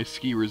for my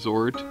ski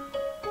resort.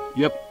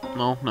 Yep,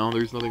 no,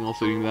 there's nothing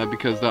else leading to that,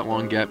 because that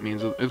long gap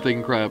means if they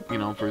can cry up, you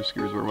know, for a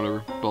ski resort,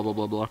 whatever, blah blah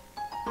blah blah.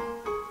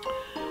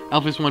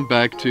 Alphys went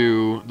back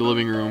to the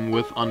living room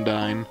with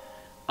Undyne,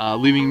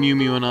 leaving Mew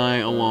Mew and I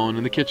alone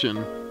in the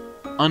kitchen.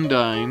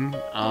 Undyne,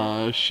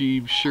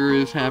 she sure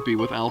is happy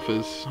with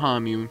Alphys, huh,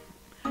 Mew?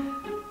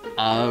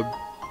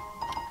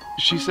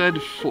 She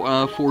said,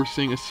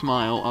 forcing a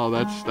smile. Oh,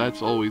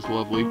 that's always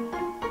lovely.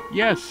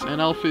 Yes, and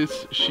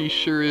Alphys, she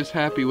sure is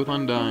happy with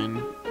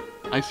Undyne.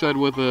 I said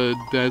with a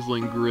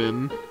dazzling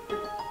grin.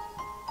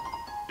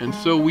 And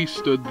so we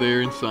stood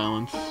there in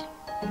silence.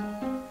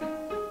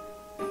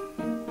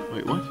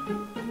 Wait, what?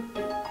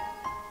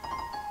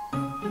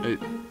 Wait,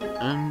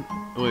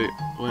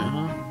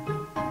 huh?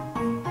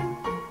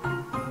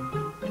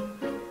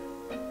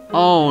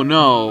 Oh,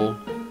 no.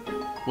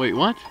 Wait,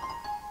 what?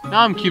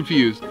 Now I'm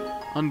confused.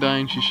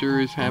 Undyne, she sure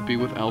is happy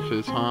with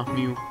Alphys, huh,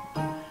 Mew?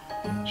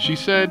 She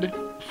said,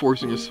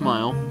 forcing a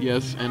smile,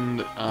 yes,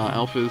 and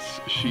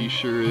Alphys, she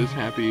sure is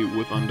happy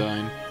with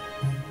Undyne.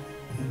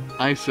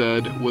 I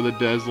said, with a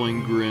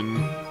dazzling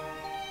grin, ...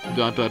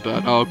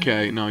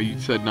 Okay, no, you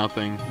said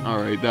nothing.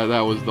 Alright,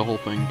 that was the whole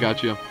thing.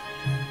 Gotcha.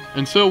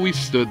 And so we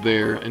stood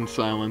there in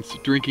silence,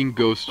 drinking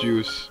ghost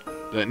juice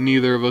that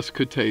neither of us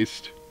could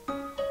taste.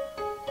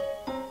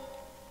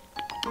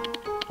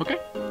 Okay.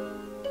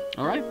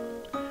 Alright.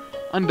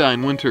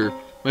 Undyne, winter.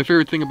 My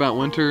favorite thing about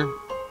winter,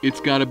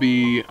 it's gotta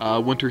be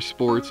winter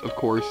sports, of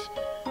course.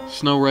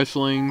 Snow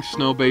wrestling,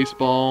 snow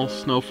baseball,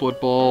 snow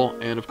football,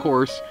 and of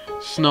course,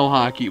 snow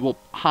hockey. Well,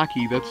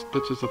 hockey, that's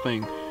just a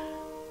thing.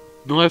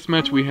 The last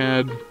match we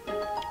had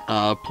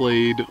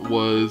played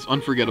was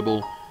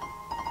unforgettable.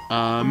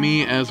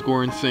 Me,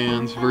 Asgore, and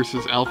Sans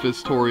versus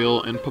Alphys,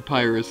 Toriel, and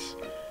Papyrus.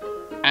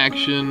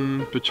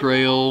 Action,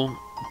 betrayal,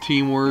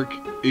 teamwork.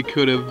 It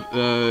could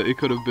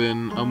have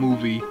been a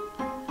movie.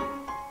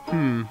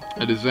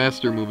 A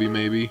disaster movie,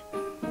 maybe.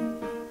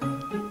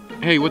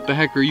 Hey, what the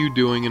heck are you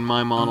doing in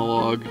my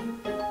monologue?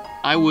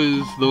 I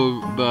was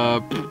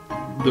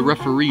the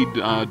referee,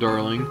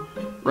 darling.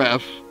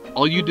 Ref,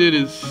 all you did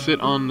is sit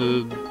on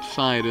the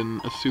side in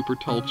a super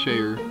tall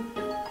chair,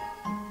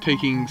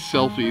 taking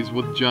selfies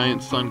with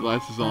giant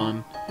sunglasses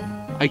on.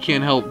 I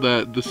can't help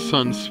that the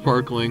sun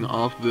sparkling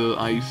off the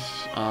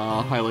ice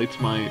highlights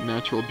my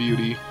natural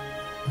beauty.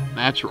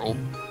 Natural.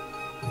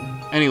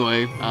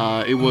 Anyway,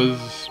 it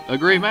was a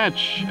great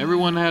match.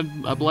 Everyone had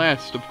a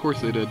blast. Of course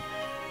they did.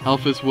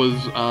 Alphys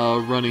was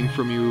running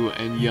from you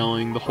and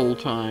yelling the whole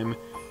time.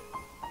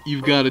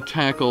 You've got to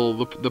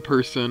tackle the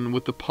person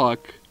with the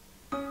puck,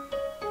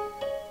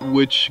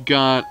 which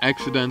got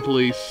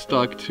accidentally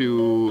stuck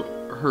to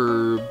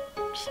her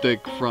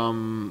stick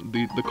from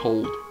the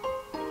cold.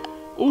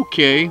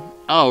 Okay.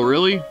 Oh,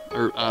 really?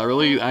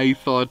 Really? I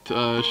thought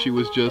she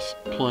was just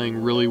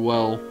playing really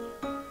well.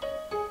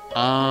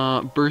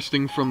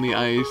 Bursting from the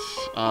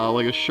ice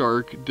like a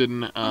shark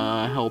didn't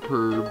help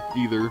her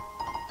either.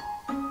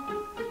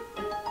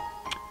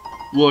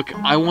 Look,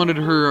 I wanted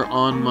her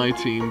on my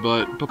team,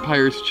 but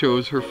Papyrus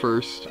chose her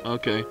first.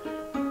 Okay.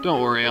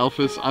 Don't worry,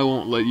 Alphys, I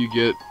won't let you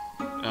get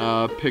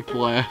picked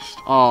last.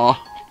 Aw.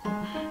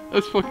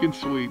 That's fucking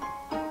sweet.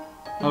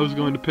 I was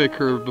going to pick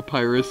her,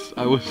 Papyrus.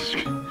 I was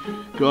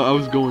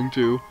going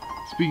to.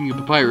 Speaking of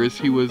Papyrus,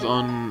 he was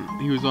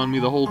on me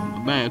the whole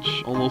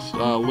match, almost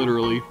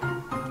literally.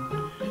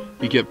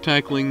 He kept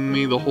tackling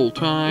me the whole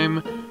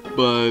time,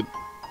 but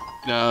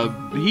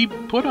he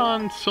put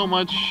on so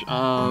much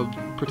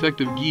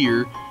protective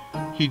gear,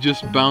 he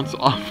just bounced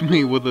off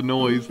me with a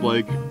noise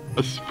like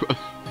a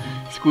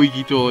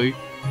squeaky toy.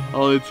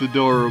 Oh, it's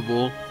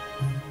adorable.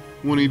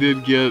 When he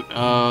did get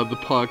the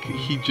puck,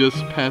 he just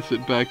passed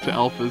it back to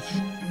Alphys,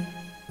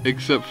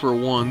 except for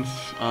once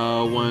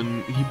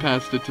when he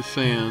passed it to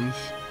Sans,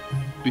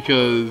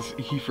 because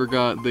he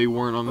forgot they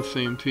weren't on the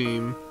same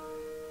team.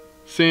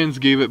 Sans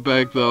gave it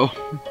back though.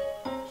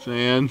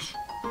 Sans.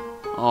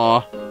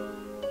 Aw.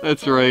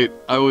 That's right,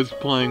 I was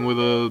playing with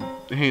a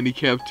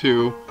handicap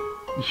too.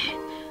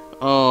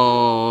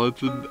 Oh,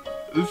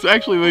 it's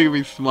actually making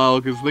me smile,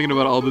 because thinking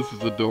about all this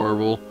is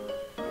adorable.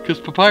 Because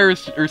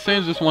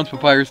Sans just wants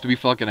Papyrus to be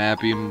fucking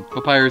happy, and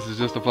Papyrus is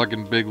just a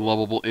fucking big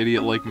lovable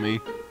idiot like me.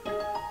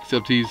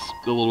 Except he's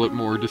a little bit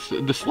more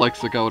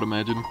dyslexic, I would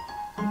imagine.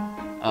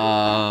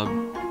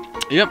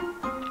 Yep.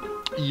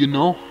 You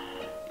know.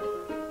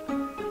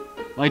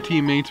 My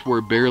teammates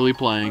were barely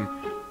playing.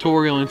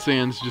 Toriel and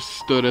Sans just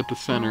stood at the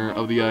center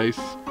of the ice,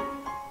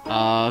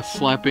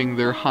 slapping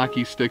their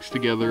hockey sticks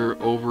together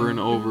over and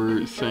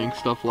over, saying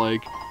stuff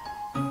like,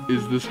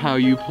 "Is this how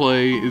you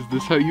play? Is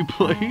this how you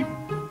play?"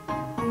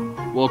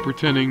 while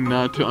pretending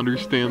not to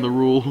understand the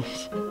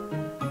rules.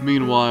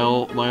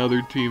 Meanwhile, my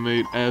other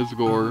teammate,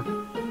 Asgore,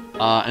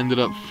 ended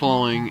up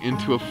falling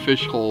into a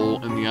fish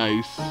hole in the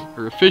ice,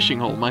 or a fishing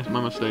hole, my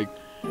mistake,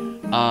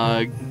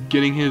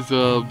 getting his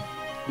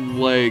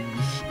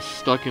legs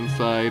stuck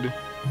inside.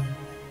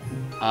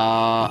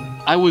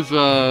 I was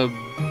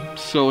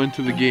so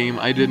into the game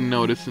I didn't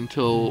notice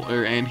until,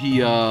 and he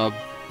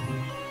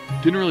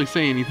didn't really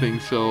say anything,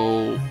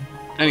 so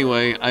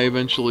anyway, I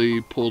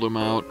eventually pulled him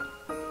out.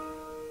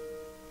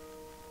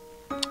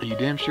 You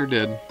damn sure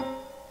did.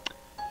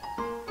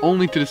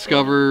 Only to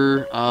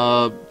discover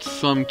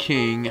some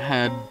king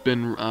had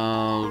been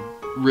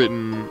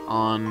written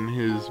on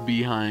his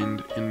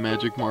behind in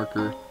magic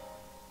marker.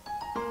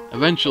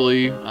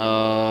 Eventually,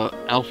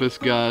 Alphys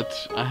got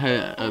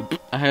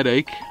a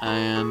headache,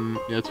 and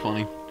yeah, it's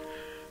funny.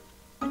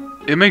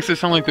 It makes it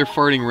sound like they're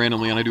farting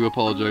randomly, and I do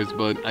apologize,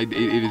 but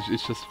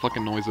it's just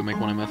fucking noise I make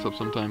when I mess up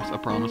sometimes, I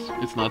promise.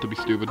 It's not to be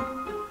stupid.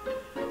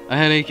 A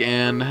headache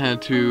and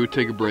had to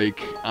take a break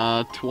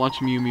to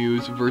watch Mew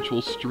Mew's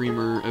virtual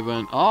streamer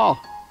event. Oh!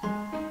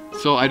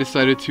 So I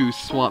decided to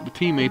swap the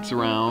teammates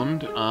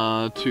around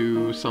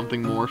to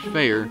something more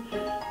fair.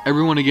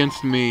 Everyone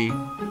against me.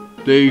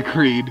 They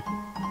agreed.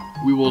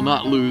 We will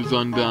not lose,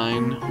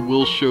 Undyne.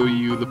 We'll show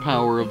you the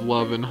power of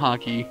love and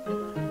hockey.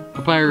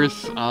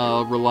 Papyrus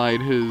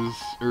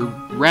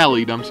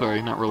rallied, I'm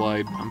sorry, not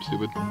relied, I'm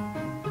stupid.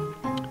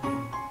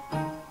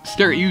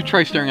 You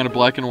try staring at a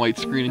black and white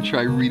screen and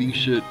try reading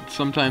shit.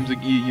 Sometimes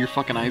your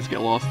fucking eyes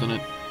get lost in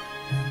it.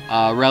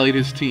 Rallied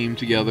his team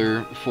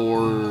together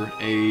for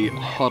a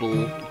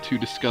huddle to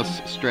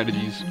discuss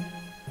strategies.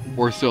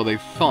 Or so they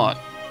thought.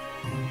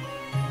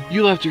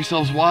 You left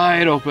yourselves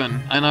wide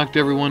open. I knocked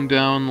everyone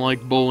down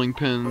like bowling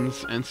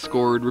pins and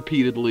scored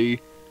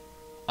repeatedly.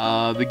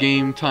 The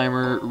game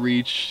timer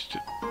reached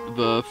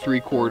the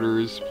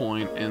 3/4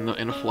 point in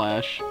a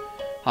flash.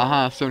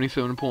 Haha,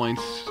 77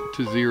 points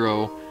to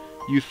 0.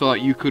 You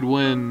thought you could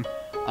win.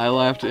 I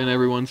laughed in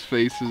everyone's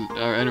faces,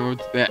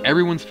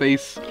 everyone's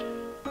face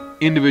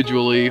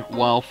individually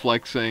while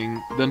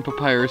flexing. Then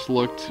Papyrus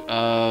looked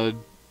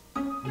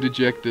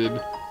dejected.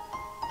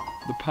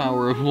 The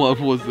power of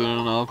love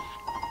wasn't enough.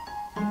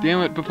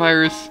 Damn it,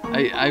 Papyrus!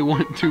 I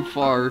went too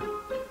far.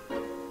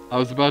 I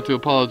was about to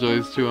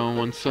apologize to him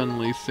when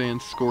suddenly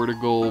Sans scored a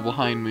goal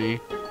behind me.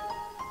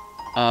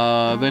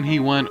 Then he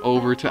went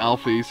over to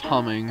Alfie's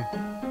humming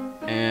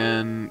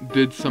and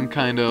did some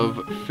kind of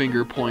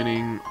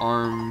finger-pointing,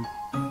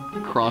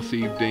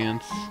 arm-crossy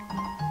dance.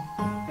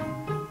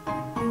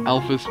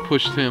 Alphys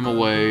pushed him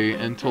away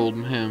and told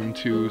him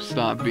to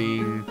stop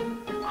being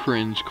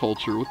cringe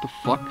culture. What the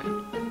fuck?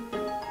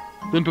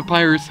 Then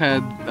Papyrus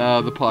had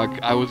the puck.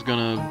 I was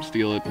gonna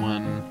steal it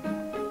when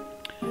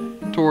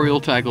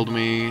Toriel tackled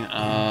me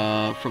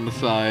from the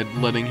side,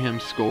 letting him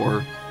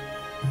score.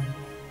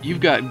 You've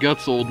got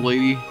guts, old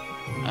lady.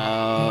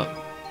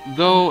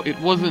 Though it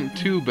wasn't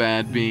too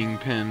bad being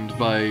pinned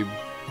by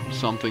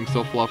something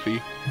so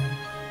fluffy.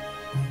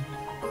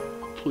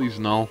 Please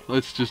no.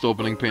 That's just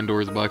opening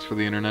Pandora's box for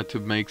the internet to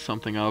make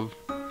something of.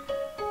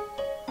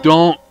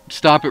 Don't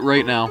stop it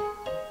right now.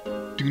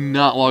 Do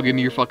not log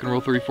into your fucking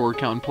Roll34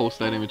 account and post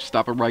that image.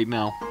 Stop it right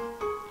now.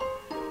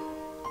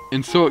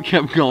 And so it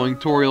kept going.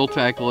 Toriel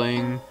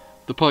tackling,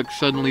 the puck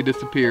suddenly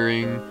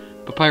disappearing,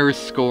 Papyrus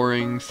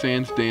scoring,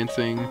 Sans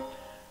dancing,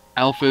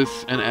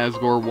 Alphys and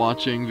Asgore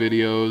watching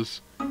videos.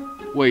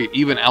 Wait,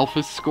 even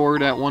Alphys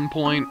scored at one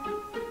point?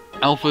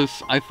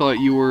 Alphys, I thought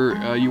you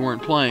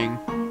weren't playing.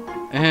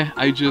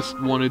 I just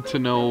wanted to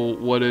know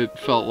what it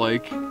felt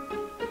like.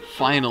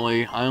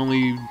 Finally,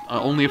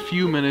 only a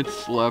few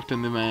minutes left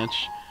in the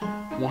match.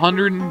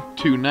 100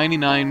 to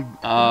 99,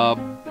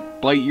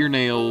 bite your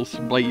nails,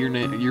 bite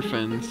your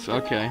fins,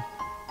 okay.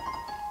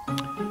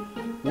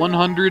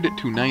 100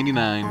 to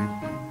 99.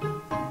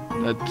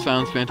 That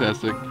sounds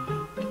fantastic.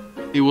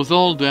 It was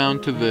all down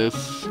to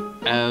this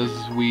as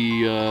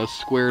we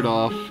squared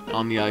off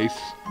on the ice.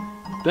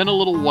 Then a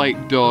little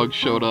white dog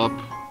showed up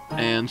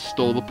and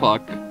stole the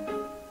puck.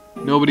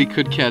 Nobody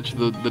could catch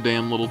the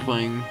damn little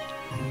thing,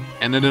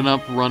 and ended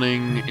up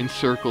running in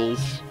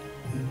circles,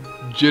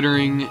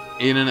 jittering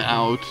in and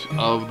out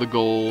of the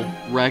goal,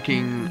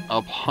 racking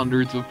up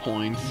hundreds of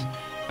points.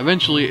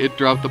 Eventually, it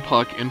dropped the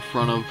puck in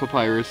front of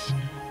Papyrus,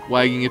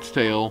 wagging its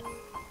tail,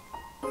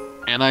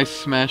 and I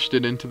smashed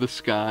it into the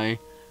sky.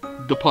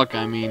 The puck,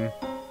 I mean.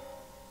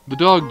 The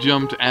dog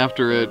jumped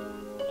after it,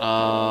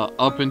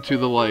 up into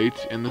the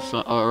light in the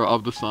sun,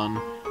 of the sun,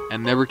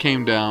 and never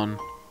came down.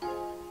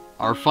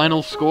 Our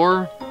final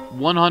score,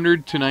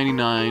 100 to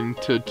 99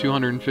 to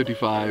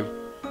 255.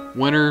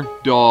 Winner,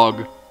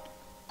 dog.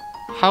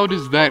 How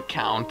does that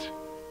count?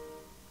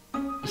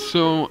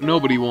 So,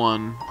 nobody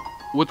won.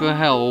 What the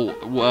hell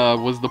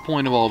was the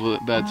point of all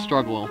that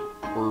struggle?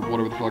 Or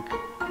whatever the fuck.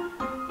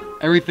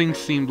 Everything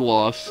seemed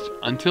lost,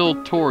 until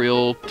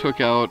Toriel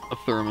took out a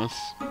thermos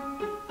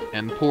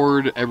and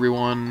poured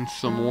everyone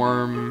some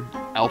warm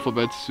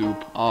alphabet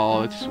soup.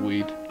 Oh, that's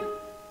sweet.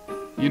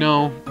 You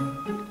know,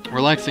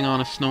 relaxing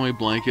on a snowy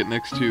blanket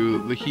next to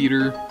the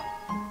heater,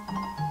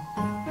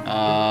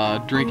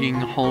 drinking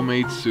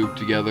homemade soup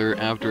together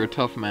after a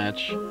tough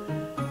match,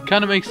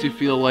 kinda makes you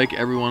feel like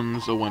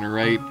everyone's a winner,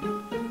 right?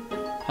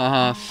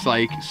 Haha,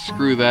 psych,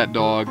 screw that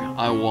dog,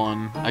 I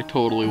won, I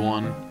totally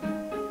won.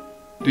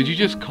 Did you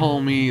just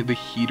call me the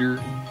heater?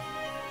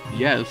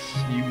 Yes,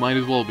 you might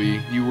as well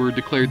be. You were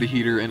declared the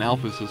heater in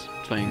Alphys'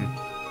 thing.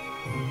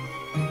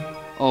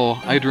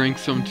 Oh, I drank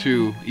some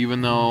too,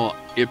 even though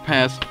it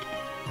passed...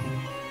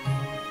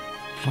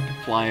 Fucking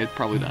fly, it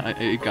probably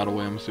died. It got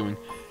away, I'm assuming.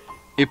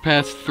 It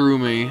passed through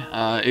me.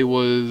 It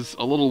was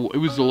a little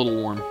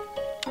warm.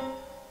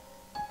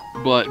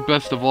 But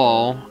best of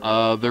all,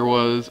 there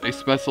was a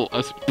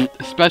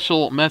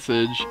special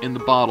message in the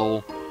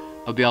bottle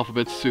of the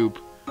alphabet soup.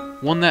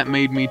 One that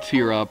made me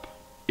tear up.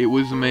 It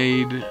was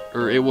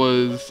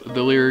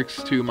the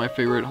lyrics to my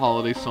favorite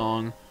holiday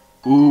song.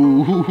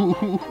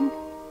 Ooh.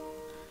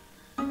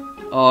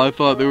 Oh, I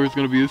thought there was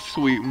gonna be a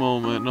sweet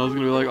moment, and I was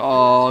gonna be like,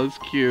 oh, it's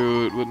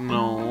cute, but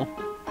no.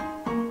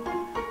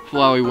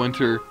 Flowey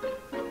winter.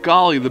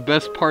 Golly, the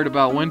best part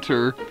about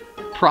winter,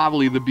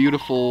 probably the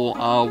beautiful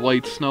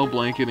white snow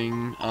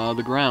blanketing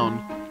the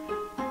ground.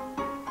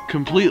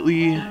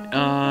 Completely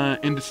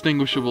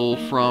indistinguishable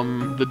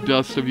from the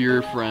dust of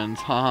your friends.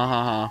 Ha ha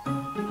ha ha.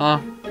 Huh?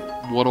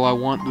 What do I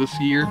want this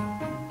year?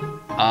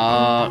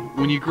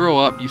 When you grow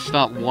up, you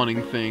stop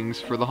wanting things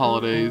for the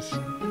holidays.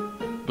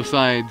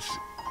 Besides,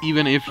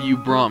 even if you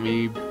brought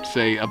me,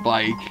 say, a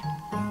bike,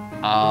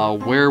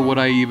 where would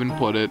I even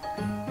put it?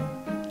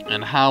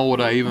 And how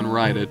would I even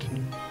ride it?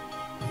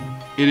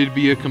 It'd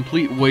be a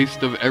complete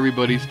waste of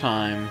everybody's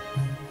time.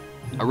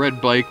 A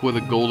red bike with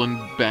a golden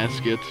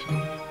basket.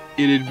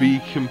 It'd be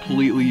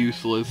completely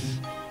useless.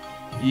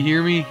 You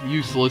hear me?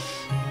 Useless.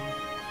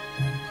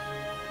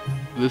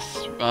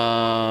 This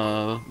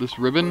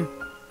ribbon?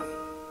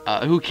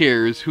 Who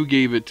cares who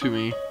gave it to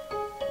me?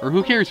 Or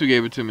who cares who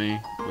gave it to me?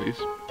 Please.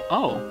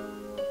 Oh.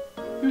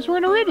 He was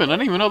wearing a ribbon. I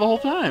didn't even know the whole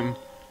time.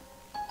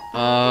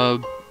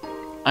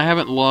 I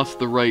haven't lost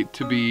the right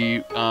to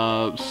be,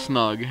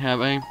 snug, have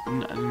I?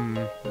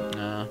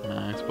 Nah,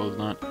 I suppose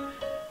not.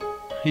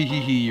 Hee hee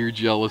hee, you're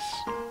jealous.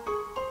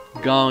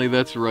 Golly,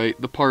 that's right,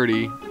 the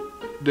party.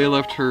 They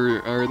left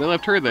her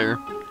there.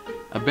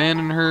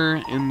 Abandoned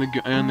her in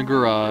the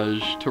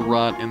garage to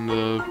rot in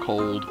the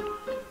cold.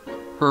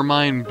 Her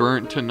mind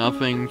burnt to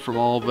nothing from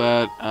all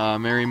that,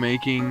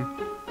 merrymaking.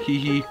 Hee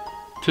hee.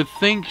 To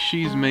think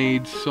she's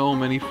made so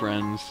many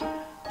friends.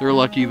 They're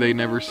lucky they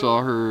never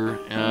saw her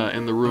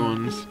in the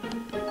ruins,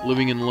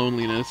 living in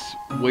loneliness,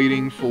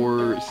 waiting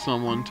for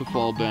someone to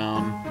fall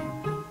down.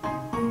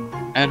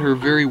 At her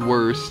very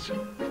worst,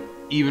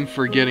 even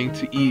forgetting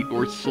to eat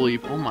or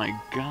sleep. Oh my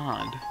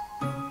god.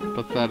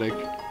 Pathetic.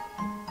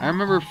 I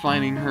remember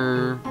finding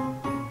her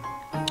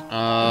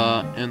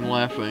and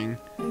laughing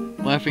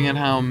at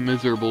how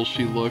miserable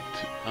she looked,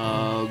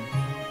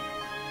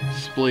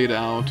 splayed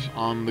out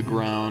on the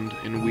ground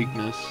in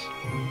weakness.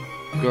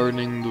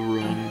 Garden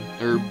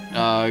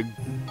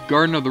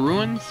of the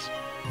Ruins?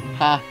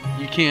 Ha,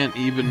 you can't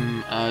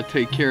even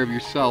take care of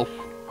yourself.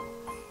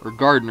 Or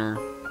gardener.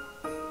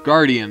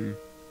 Guardian.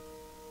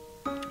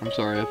 I'm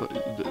sorry, I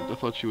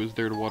thought she was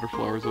there to water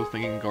flowers. I was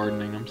thinking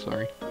gardening, I'm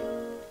sorry.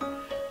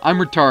 I'm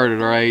retarded,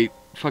 alright?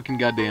 Fucking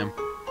goddamn.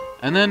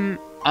 And then,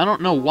 I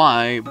don't know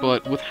why,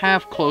 but with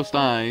half-closed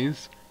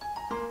eyes,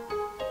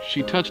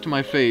 she touched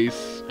my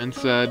face and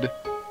said,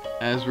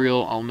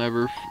 Asriel, I'll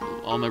never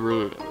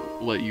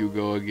let you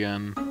go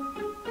again.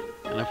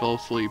 And I fell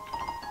asleep.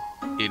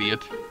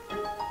 Idiot.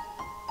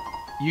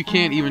 You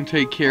can't even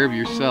take care of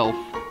yourself.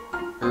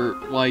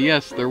 Why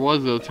yes, there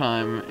was a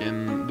time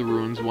in the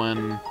ruins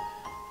when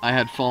I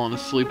had fallen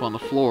asleep on the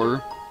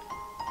floor.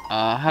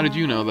 How did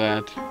you know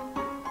that?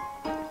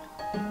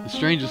 The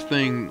strangest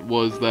thing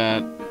was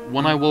that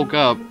when I woke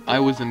up, I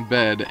was in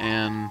bed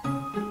and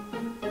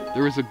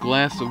there was a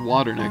glass of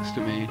water next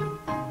to me.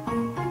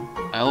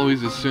 I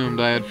always assumed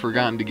I had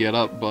forgotten to get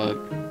up, but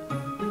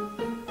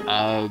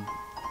a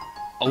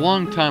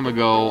long time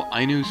ago,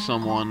 I knew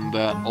someone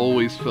that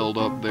always filled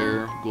up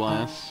their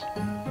glass.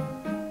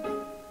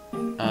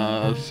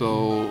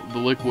 So the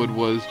liquid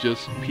was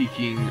just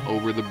peeking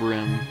over the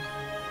brim.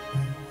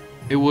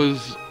 It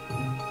was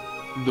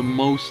the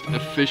most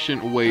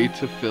efficient way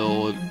to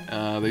fill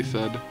it, they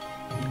said.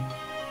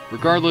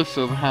 Regardless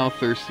of how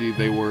thirsty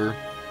they were,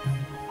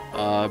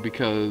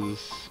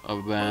 because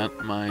of that,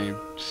 my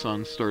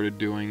son started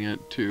doing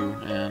it too,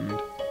 and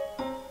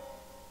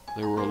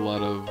there were a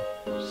lot of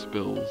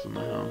spills in the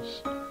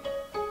house.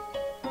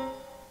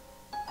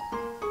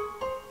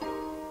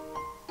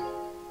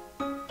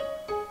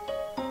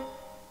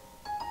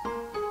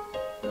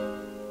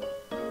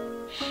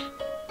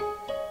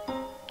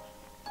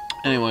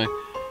 Anyway,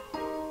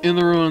 in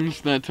the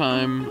ruins that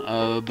time,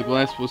 the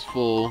glass was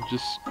full,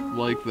 just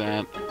like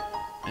that.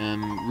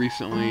 And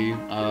recently,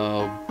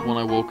 when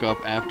I woke up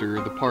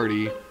after the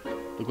party,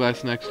 the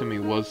glass next to me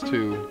was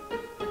too.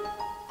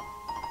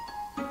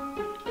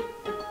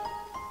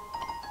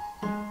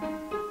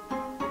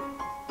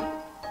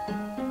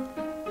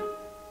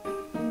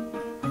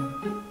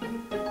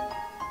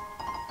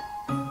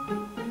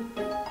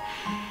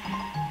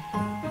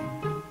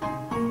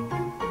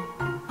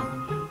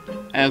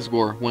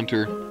 Asgore,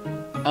 winter.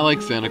 I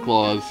like Santa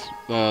Claus.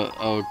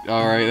 Oh,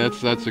 alright,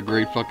 that's a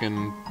great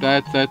fucking...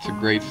 That's a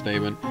great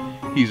statement.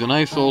 He's a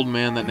nice old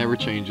man that never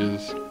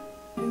changes.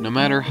 No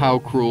matter how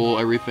cruel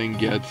everything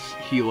gets,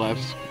 he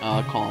laughs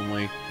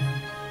calmly.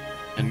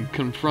 And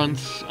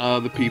confronts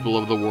the people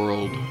of the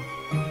world.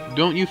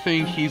 Don't you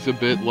think he's a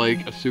bit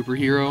like a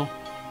superhero?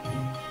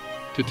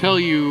 To tell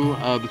you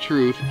the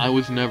truth, I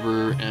was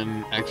never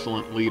an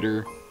excellent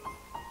leader.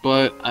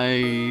 But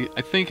I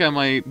think I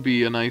might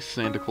be a nice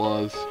Santa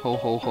Claus. Ho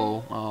ho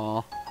ho.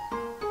 Aww.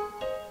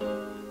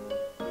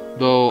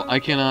 Though I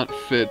cannot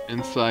fit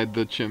inside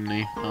the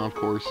chimney, of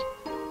course.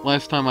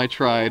 Last time I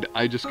tried,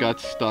 I just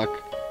got stuck.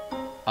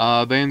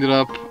 They ended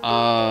up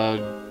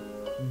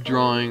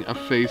drawing a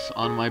face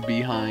on my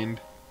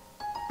behind.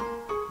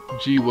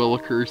 G.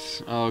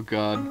 Willikers. Oh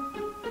god.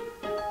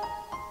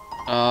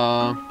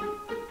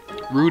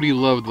 Rudy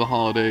loved the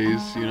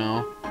holidays, you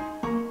know.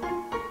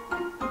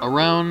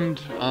 Around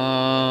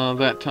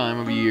that time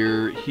of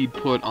year, he'd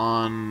put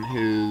on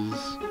his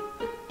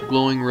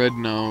glowing red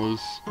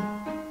nose,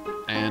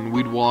 and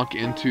we'd walk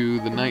into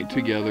the night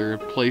together,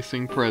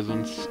 placing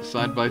presents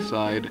side by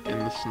side in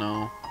the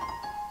snow.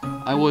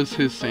 I was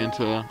his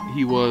Santa,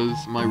 he was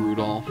my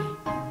Rudolph.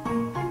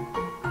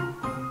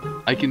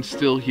 I can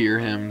still hear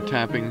him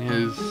tapping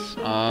his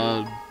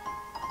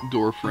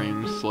door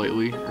frame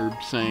slightly, or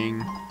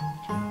saying,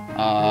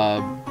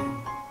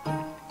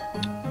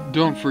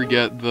 don't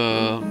forget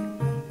the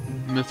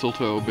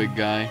mistletoe, big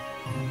guy.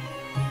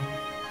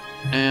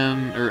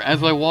 And, or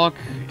as I walk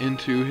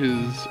into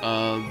his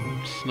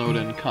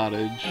snowed-in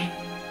cottage,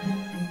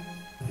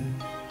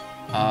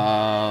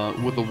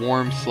 with a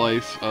warm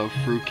slice of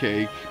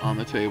fruitcake on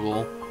the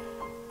table,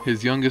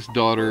 his youngest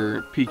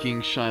daughter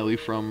peeking shyly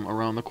from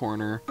around the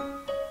corner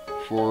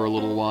for a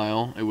little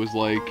while, it was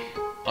like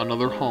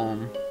another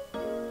home.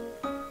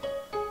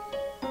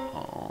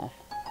 Aww.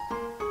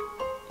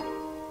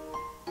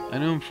 I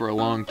knew him for a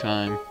long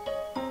time,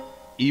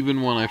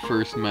 even when I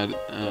first met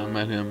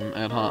him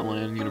at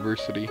Hotland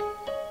University.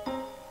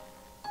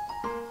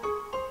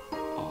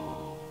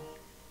 Oh.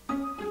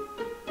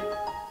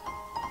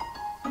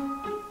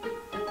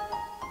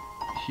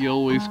 He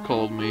always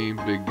called me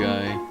big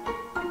guy.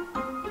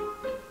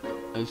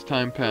 As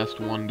time passed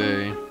one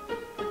day,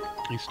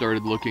 he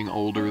started looking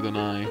older than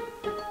I.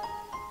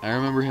 I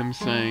remember him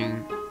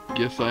saying,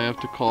 "Guess I have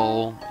to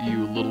call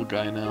you little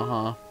guy now,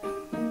 huh?"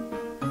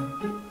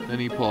 Then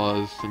he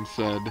paused and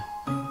said,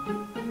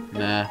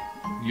 "Nah,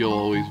 you'll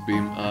always be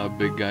a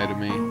big guy to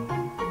me."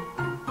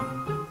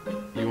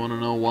 You wanna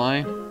know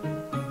why?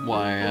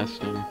 Why, I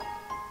asked him.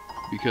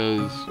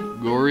 Because,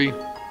 Gory,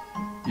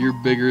 you're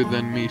bigger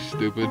than me,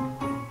 stupid.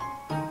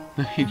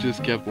 He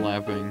just kept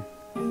laughing.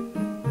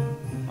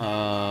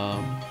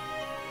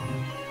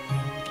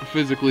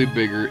 Physically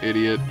bigger,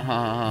 idiot. Ha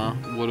ha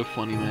ha. What a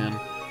funny man.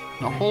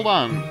 Now hold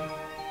on.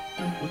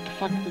 What the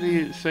fuck did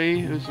he say?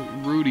 It was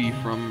Rudy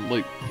from,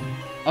 like...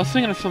 I was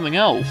thinking of something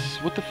else.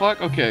 What the fuck?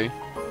 Okay.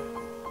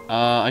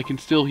 I can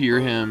still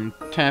hear him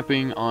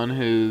tapping on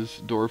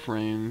his door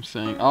frame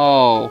saying,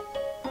 "Oh.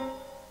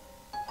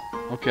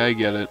 Okay, I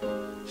get it."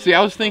 See, I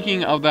was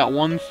thinking of that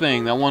one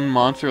thing, that one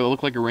monster that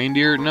looked like a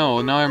reindeer.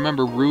 No, now I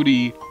remember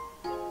Rudy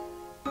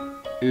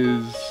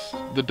is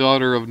the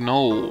daughter of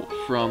Noel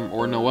from,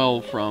 or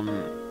Noel from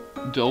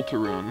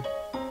Deltarune.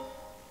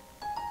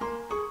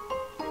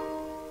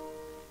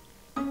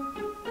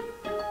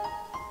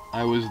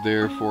 I was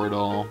there for it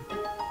all.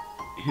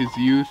 His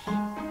youth,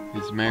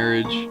 his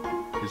marriage,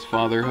 his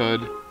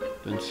fatherhood,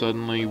 then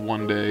suddenly,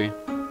 one day,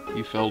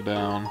 he fell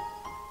down.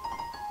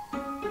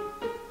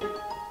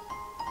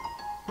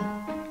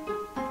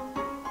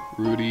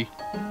 Rudy,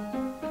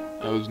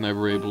 I was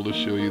never able to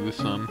show you the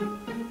sun.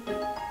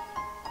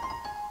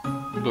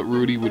 But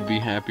Rudy would be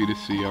happy to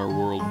see our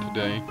world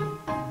today.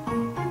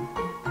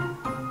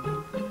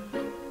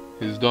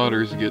 His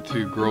daughters get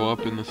to grow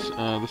up in the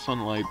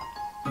sunlight.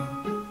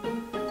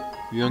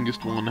 The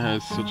youngest one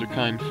has such a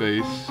kind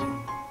face.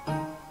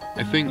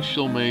 I think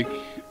she'll make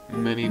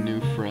many new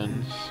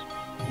friends.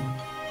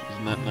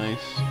 Isn't that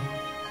nice?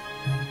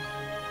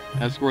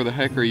 As where the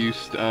heck are you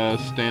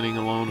standing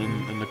alone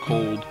in the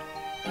cold?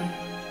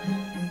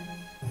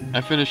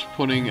 I finished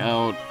putting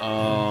out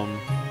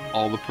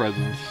all the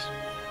presents.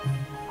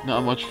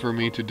 Not much for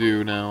me to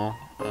do now,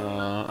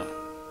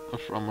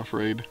 I'm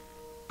afraid.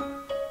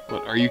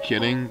 But are you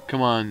kidding?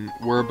 Come on,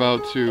 we're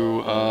about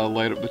to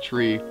light up the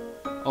tree.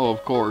 Oh,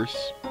 of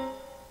course.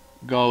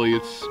 Golly,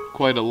 it's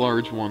quite a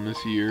large one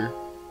this year.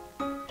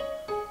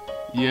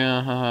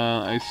 Yeah,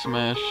 haha, I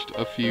smashed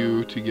a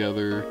few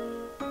together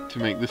to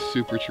make this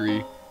super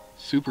tree.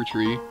 Super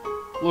tree?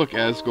 Look,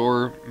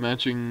 Asgore,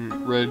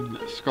 matching red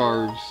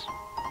scarves.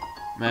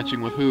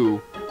 Matching with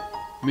who?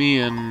 Me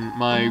and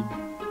my...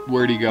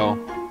 Where'd he go?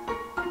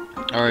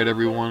 Alright,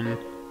 everyone.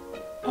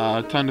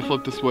 Time to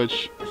flip the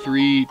switch.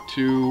 3,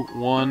 2,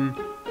 1.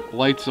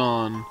 Lights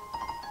on.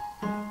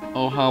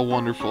 Oh, how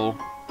wonderful.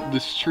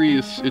 This tree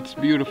it's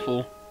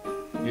beautiful.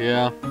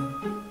 Yeah.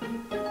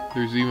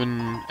 There's even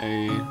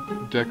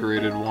a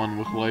decorated one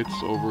with lights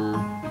over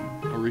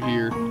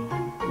here.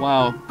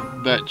 Wow,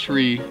 that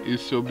tree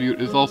is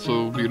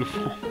also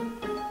beautiful.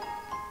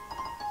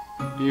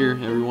 Here,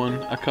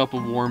 everyone, a cup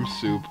of warm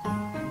soup.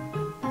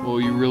 Well,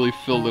 you really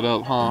filled it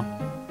up, huh?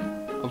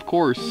 Of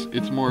course,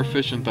 it's more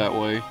efficient that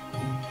way.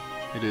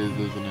 It is,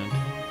 isn't it?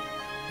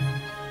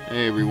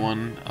 Hey,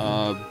 everyone,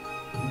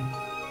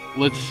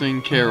 let's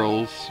sing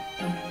carols.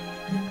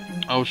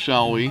 Oh,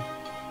 shall we?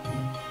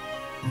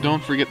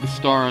 Don't forget the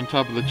star on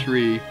top of the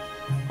tree.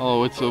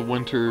 Oh, it's a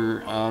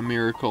winter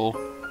miracle.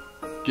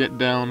 Get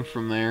down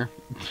from there.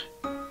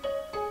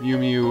 Mew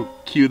Mew,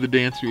 cue the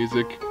dance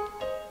music.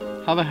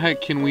 How the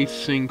heck can we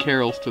sing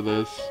carols to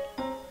this?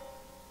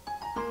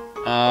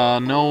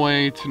 No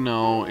way to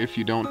know if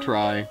you don't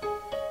try.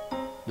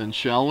 Then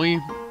shall we?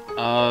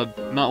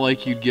 Not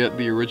like you'd get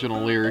the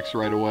original lyrics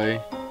right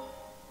away.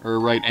 Or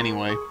right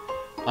anyway.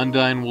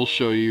 Undyne will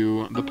show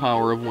you the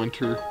power of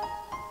winter.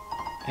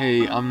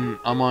 Hey, I'm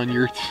on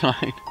your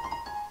side.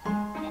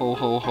 Ho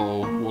ho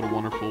ho, what a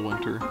wonderful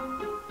winter.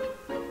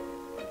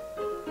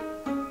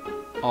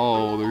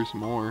 Oh, there's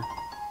more.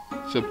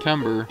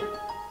 September.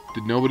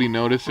 Did nobody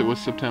notice it was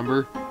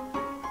September? I'm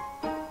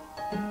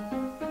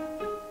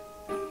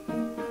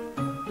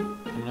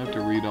gonna have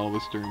to read all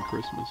this during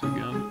Christmas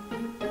again.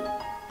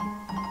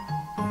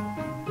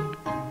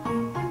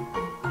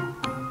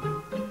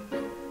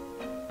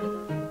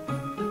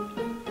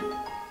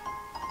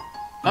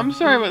 I'm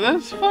sorry, but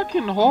that's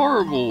fucking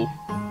horrible.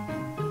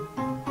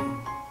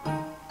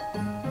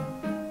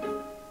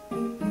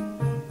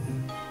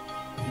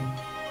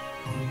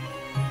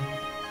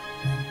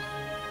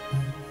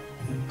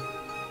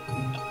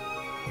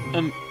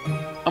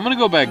 I'm gonna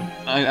go back.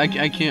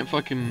 I can't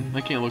fucking...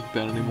 I can't look at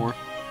that anymore.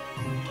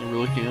 I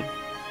really can't.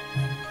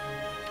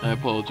 I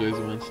apologize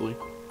immensely.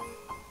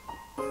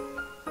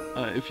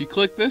 If you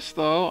click this,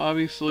 though,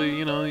 obviously,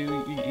 you know,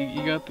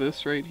 you got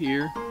this right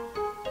here.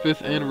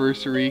 5th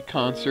anniversary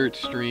concert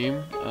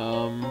stream.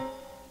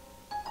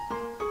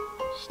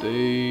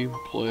 Stay,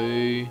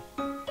 play.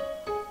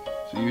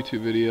 It's a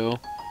YouTube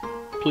video.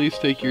 Please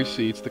take your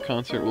seats. The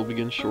concert will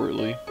begin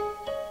shortly.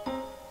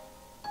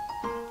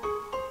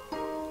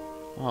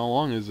 How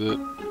long is it?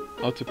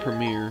 Oh, it's a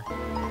premiere.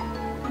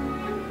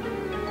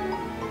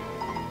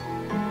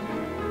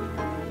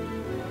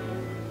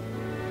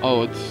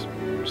 Oh, it's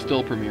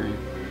still premiering.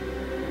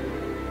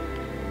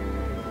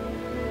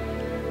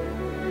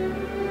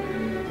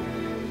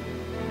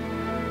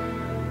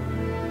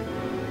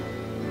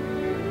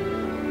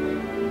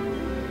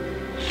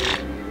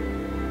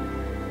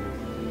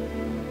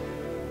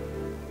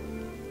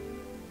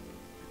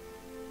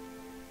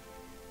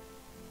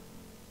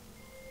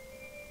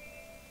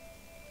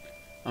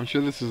 I'm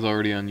sure this is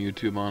already on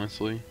YouTube,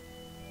 honestly.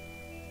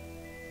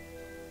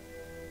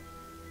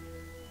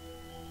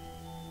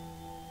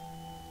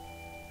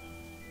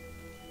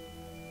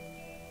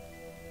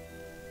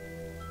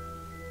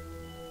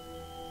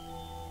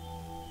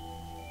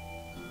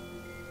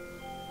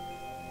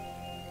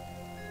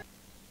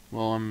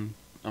 Well,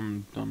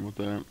 I'm done with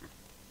that.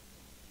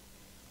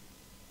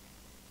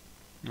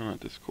 No, not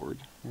Discord.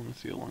 I want to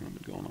see how long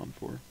I've been going on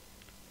for.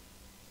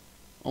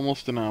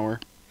 Almost an hour.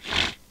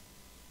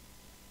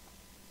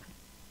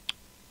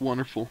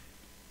 Wonderful.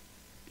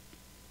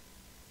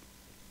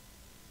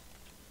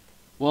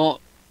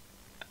 Well,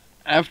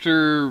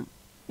 after...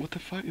 What the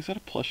fuck? Is that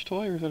a plush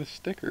toy or is that a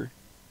sticker?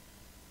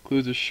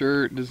 Includes a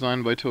shirt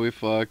designed by Toby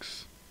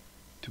Fox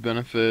to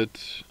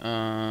benefit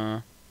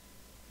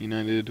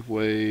United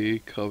Way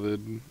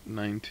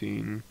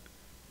COVID-19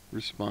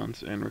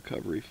 response and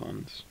recovery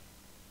funds.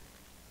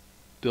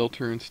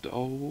 Deltarune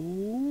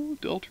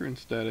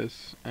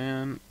status.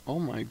 And, oh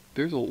my,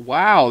 there's a...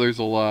 Wow, there's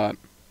a lot.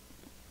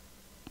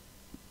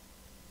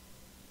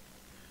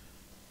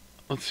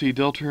 Let's see,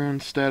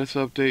 Deltarune status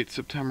update,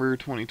 September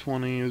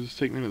 2020. Does this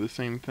take me to the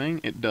same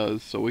thing? It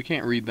does, so we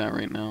can't read that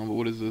right now, but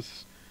what is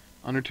this?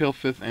 Undertale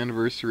 5th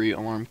anniversary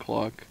alarm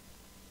clock.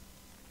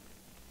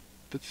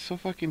 That's so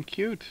fucking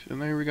cute.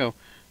 And there we go.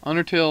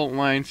 Undertale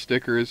line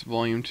stickers,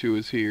 volume 2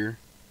 is here.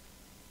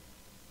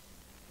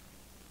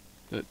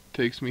 That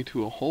takes me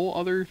to a whole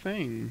other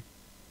thing.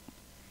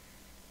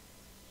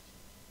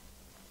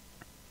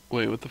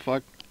 Wait, what the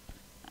fuck?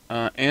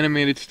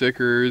 Animated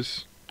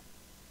stickers.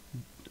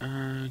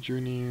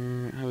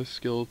 Journey, have a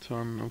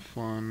skeleton of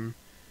fun.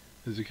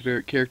 As the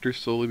characters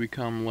slowly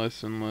become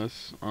less and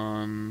less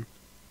on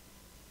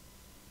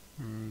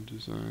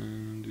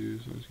design, do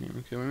some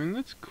okay, I mean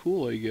that's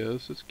cool, I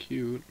guess. That's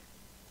cute.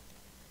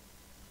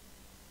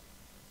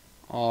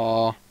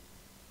 Aw.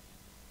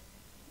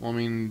 Well, I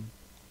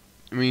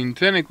mean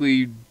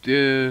technically,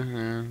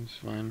 it's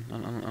fine. I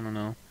don't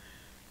know.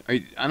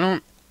 I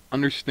don't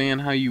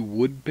understand how you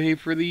would pay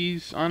for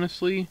these,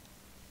 honestly.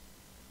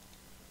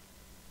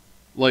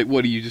 Like,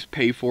 what, do you just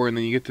pay for it and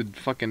then you get to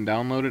fucking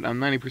download it? I'm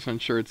 90%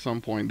 sure at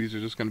some point these are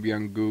just going to be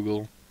on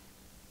Google.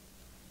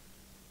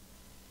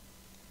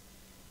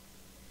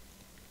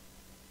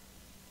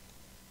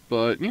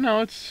 But, you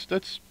know,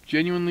 that's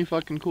genuinely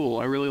fucking cool.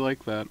 I really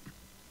like that.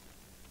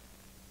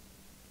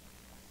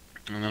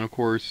 And then, of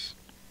course,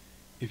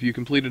 if you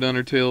completed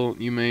Undertale,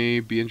 you may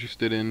be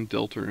interested in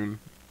Deltarune.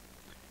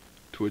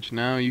 To which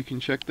now you can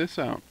check this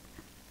out.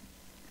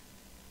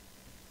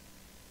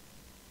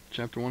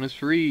 Chapter 1 is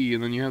free,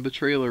 and then you have the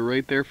trailer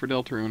right there for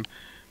Deltarune.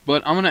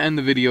 But I'm going to end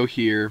the video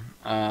here,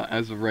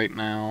 as of right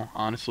now.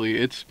 Honestly,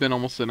 it's been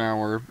almost an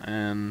hour,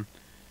 and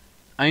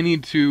I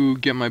need to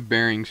get my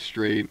bearings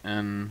straight,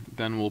 and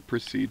then we'll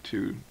proceed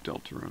to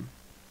Deltarune.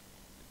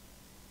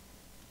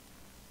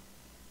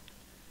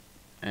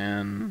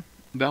 And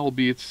that will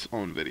be its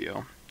own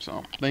video.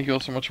 So, thank you all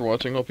so much for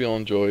watching. Hope you all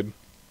enjoyed.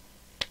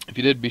 If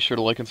you did, be sure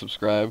to like and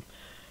subscribe.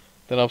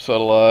 That helps out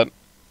a lot.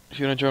 If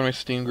you want to join my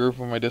Steam group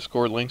or my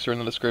Discord, links are in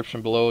the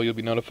description below. You'll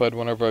be notified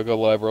whenever I go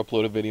live or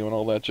upload a video and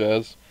all that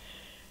jazz.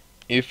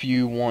 If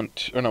you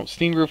want...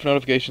 Steam group for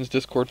notifications,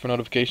 Discord for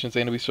notifications,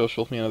 and to be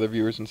social with me and other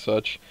viewers and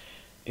such.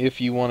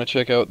 if you want to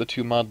check out the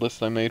 2 mod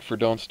lists I made for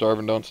Don't Starve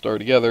and Don't Starve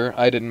Together.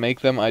 I didn't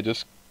make them, I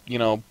just, you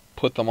know,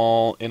 put them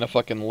all in a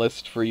fucking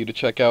list for you to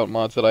check out,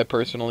 mods that I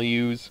personally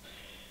use.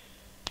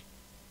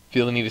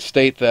 Feel the need to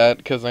state that,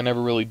 because I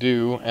never really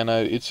do, and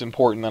it's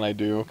important that I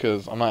do,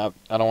 because I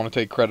don't want to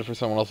take credit for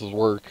someone else's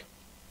work.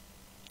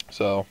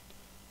 So,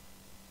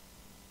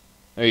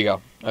 there you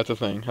go. That's a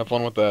thing. Have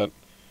fun with that.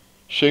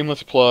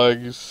 Shameless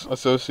plugs,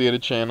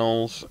 associated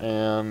channels,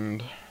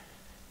 and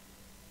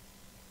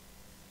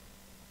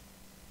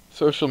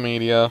social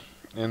media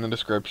in the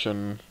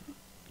description.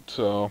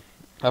 So,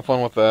 have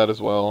fun with that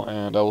as well,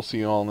 and I will see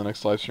you all in the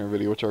next live stream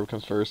video, whichever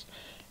comes first.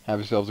 Have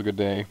yourselves a good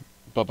day.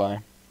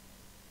 Bye-bye.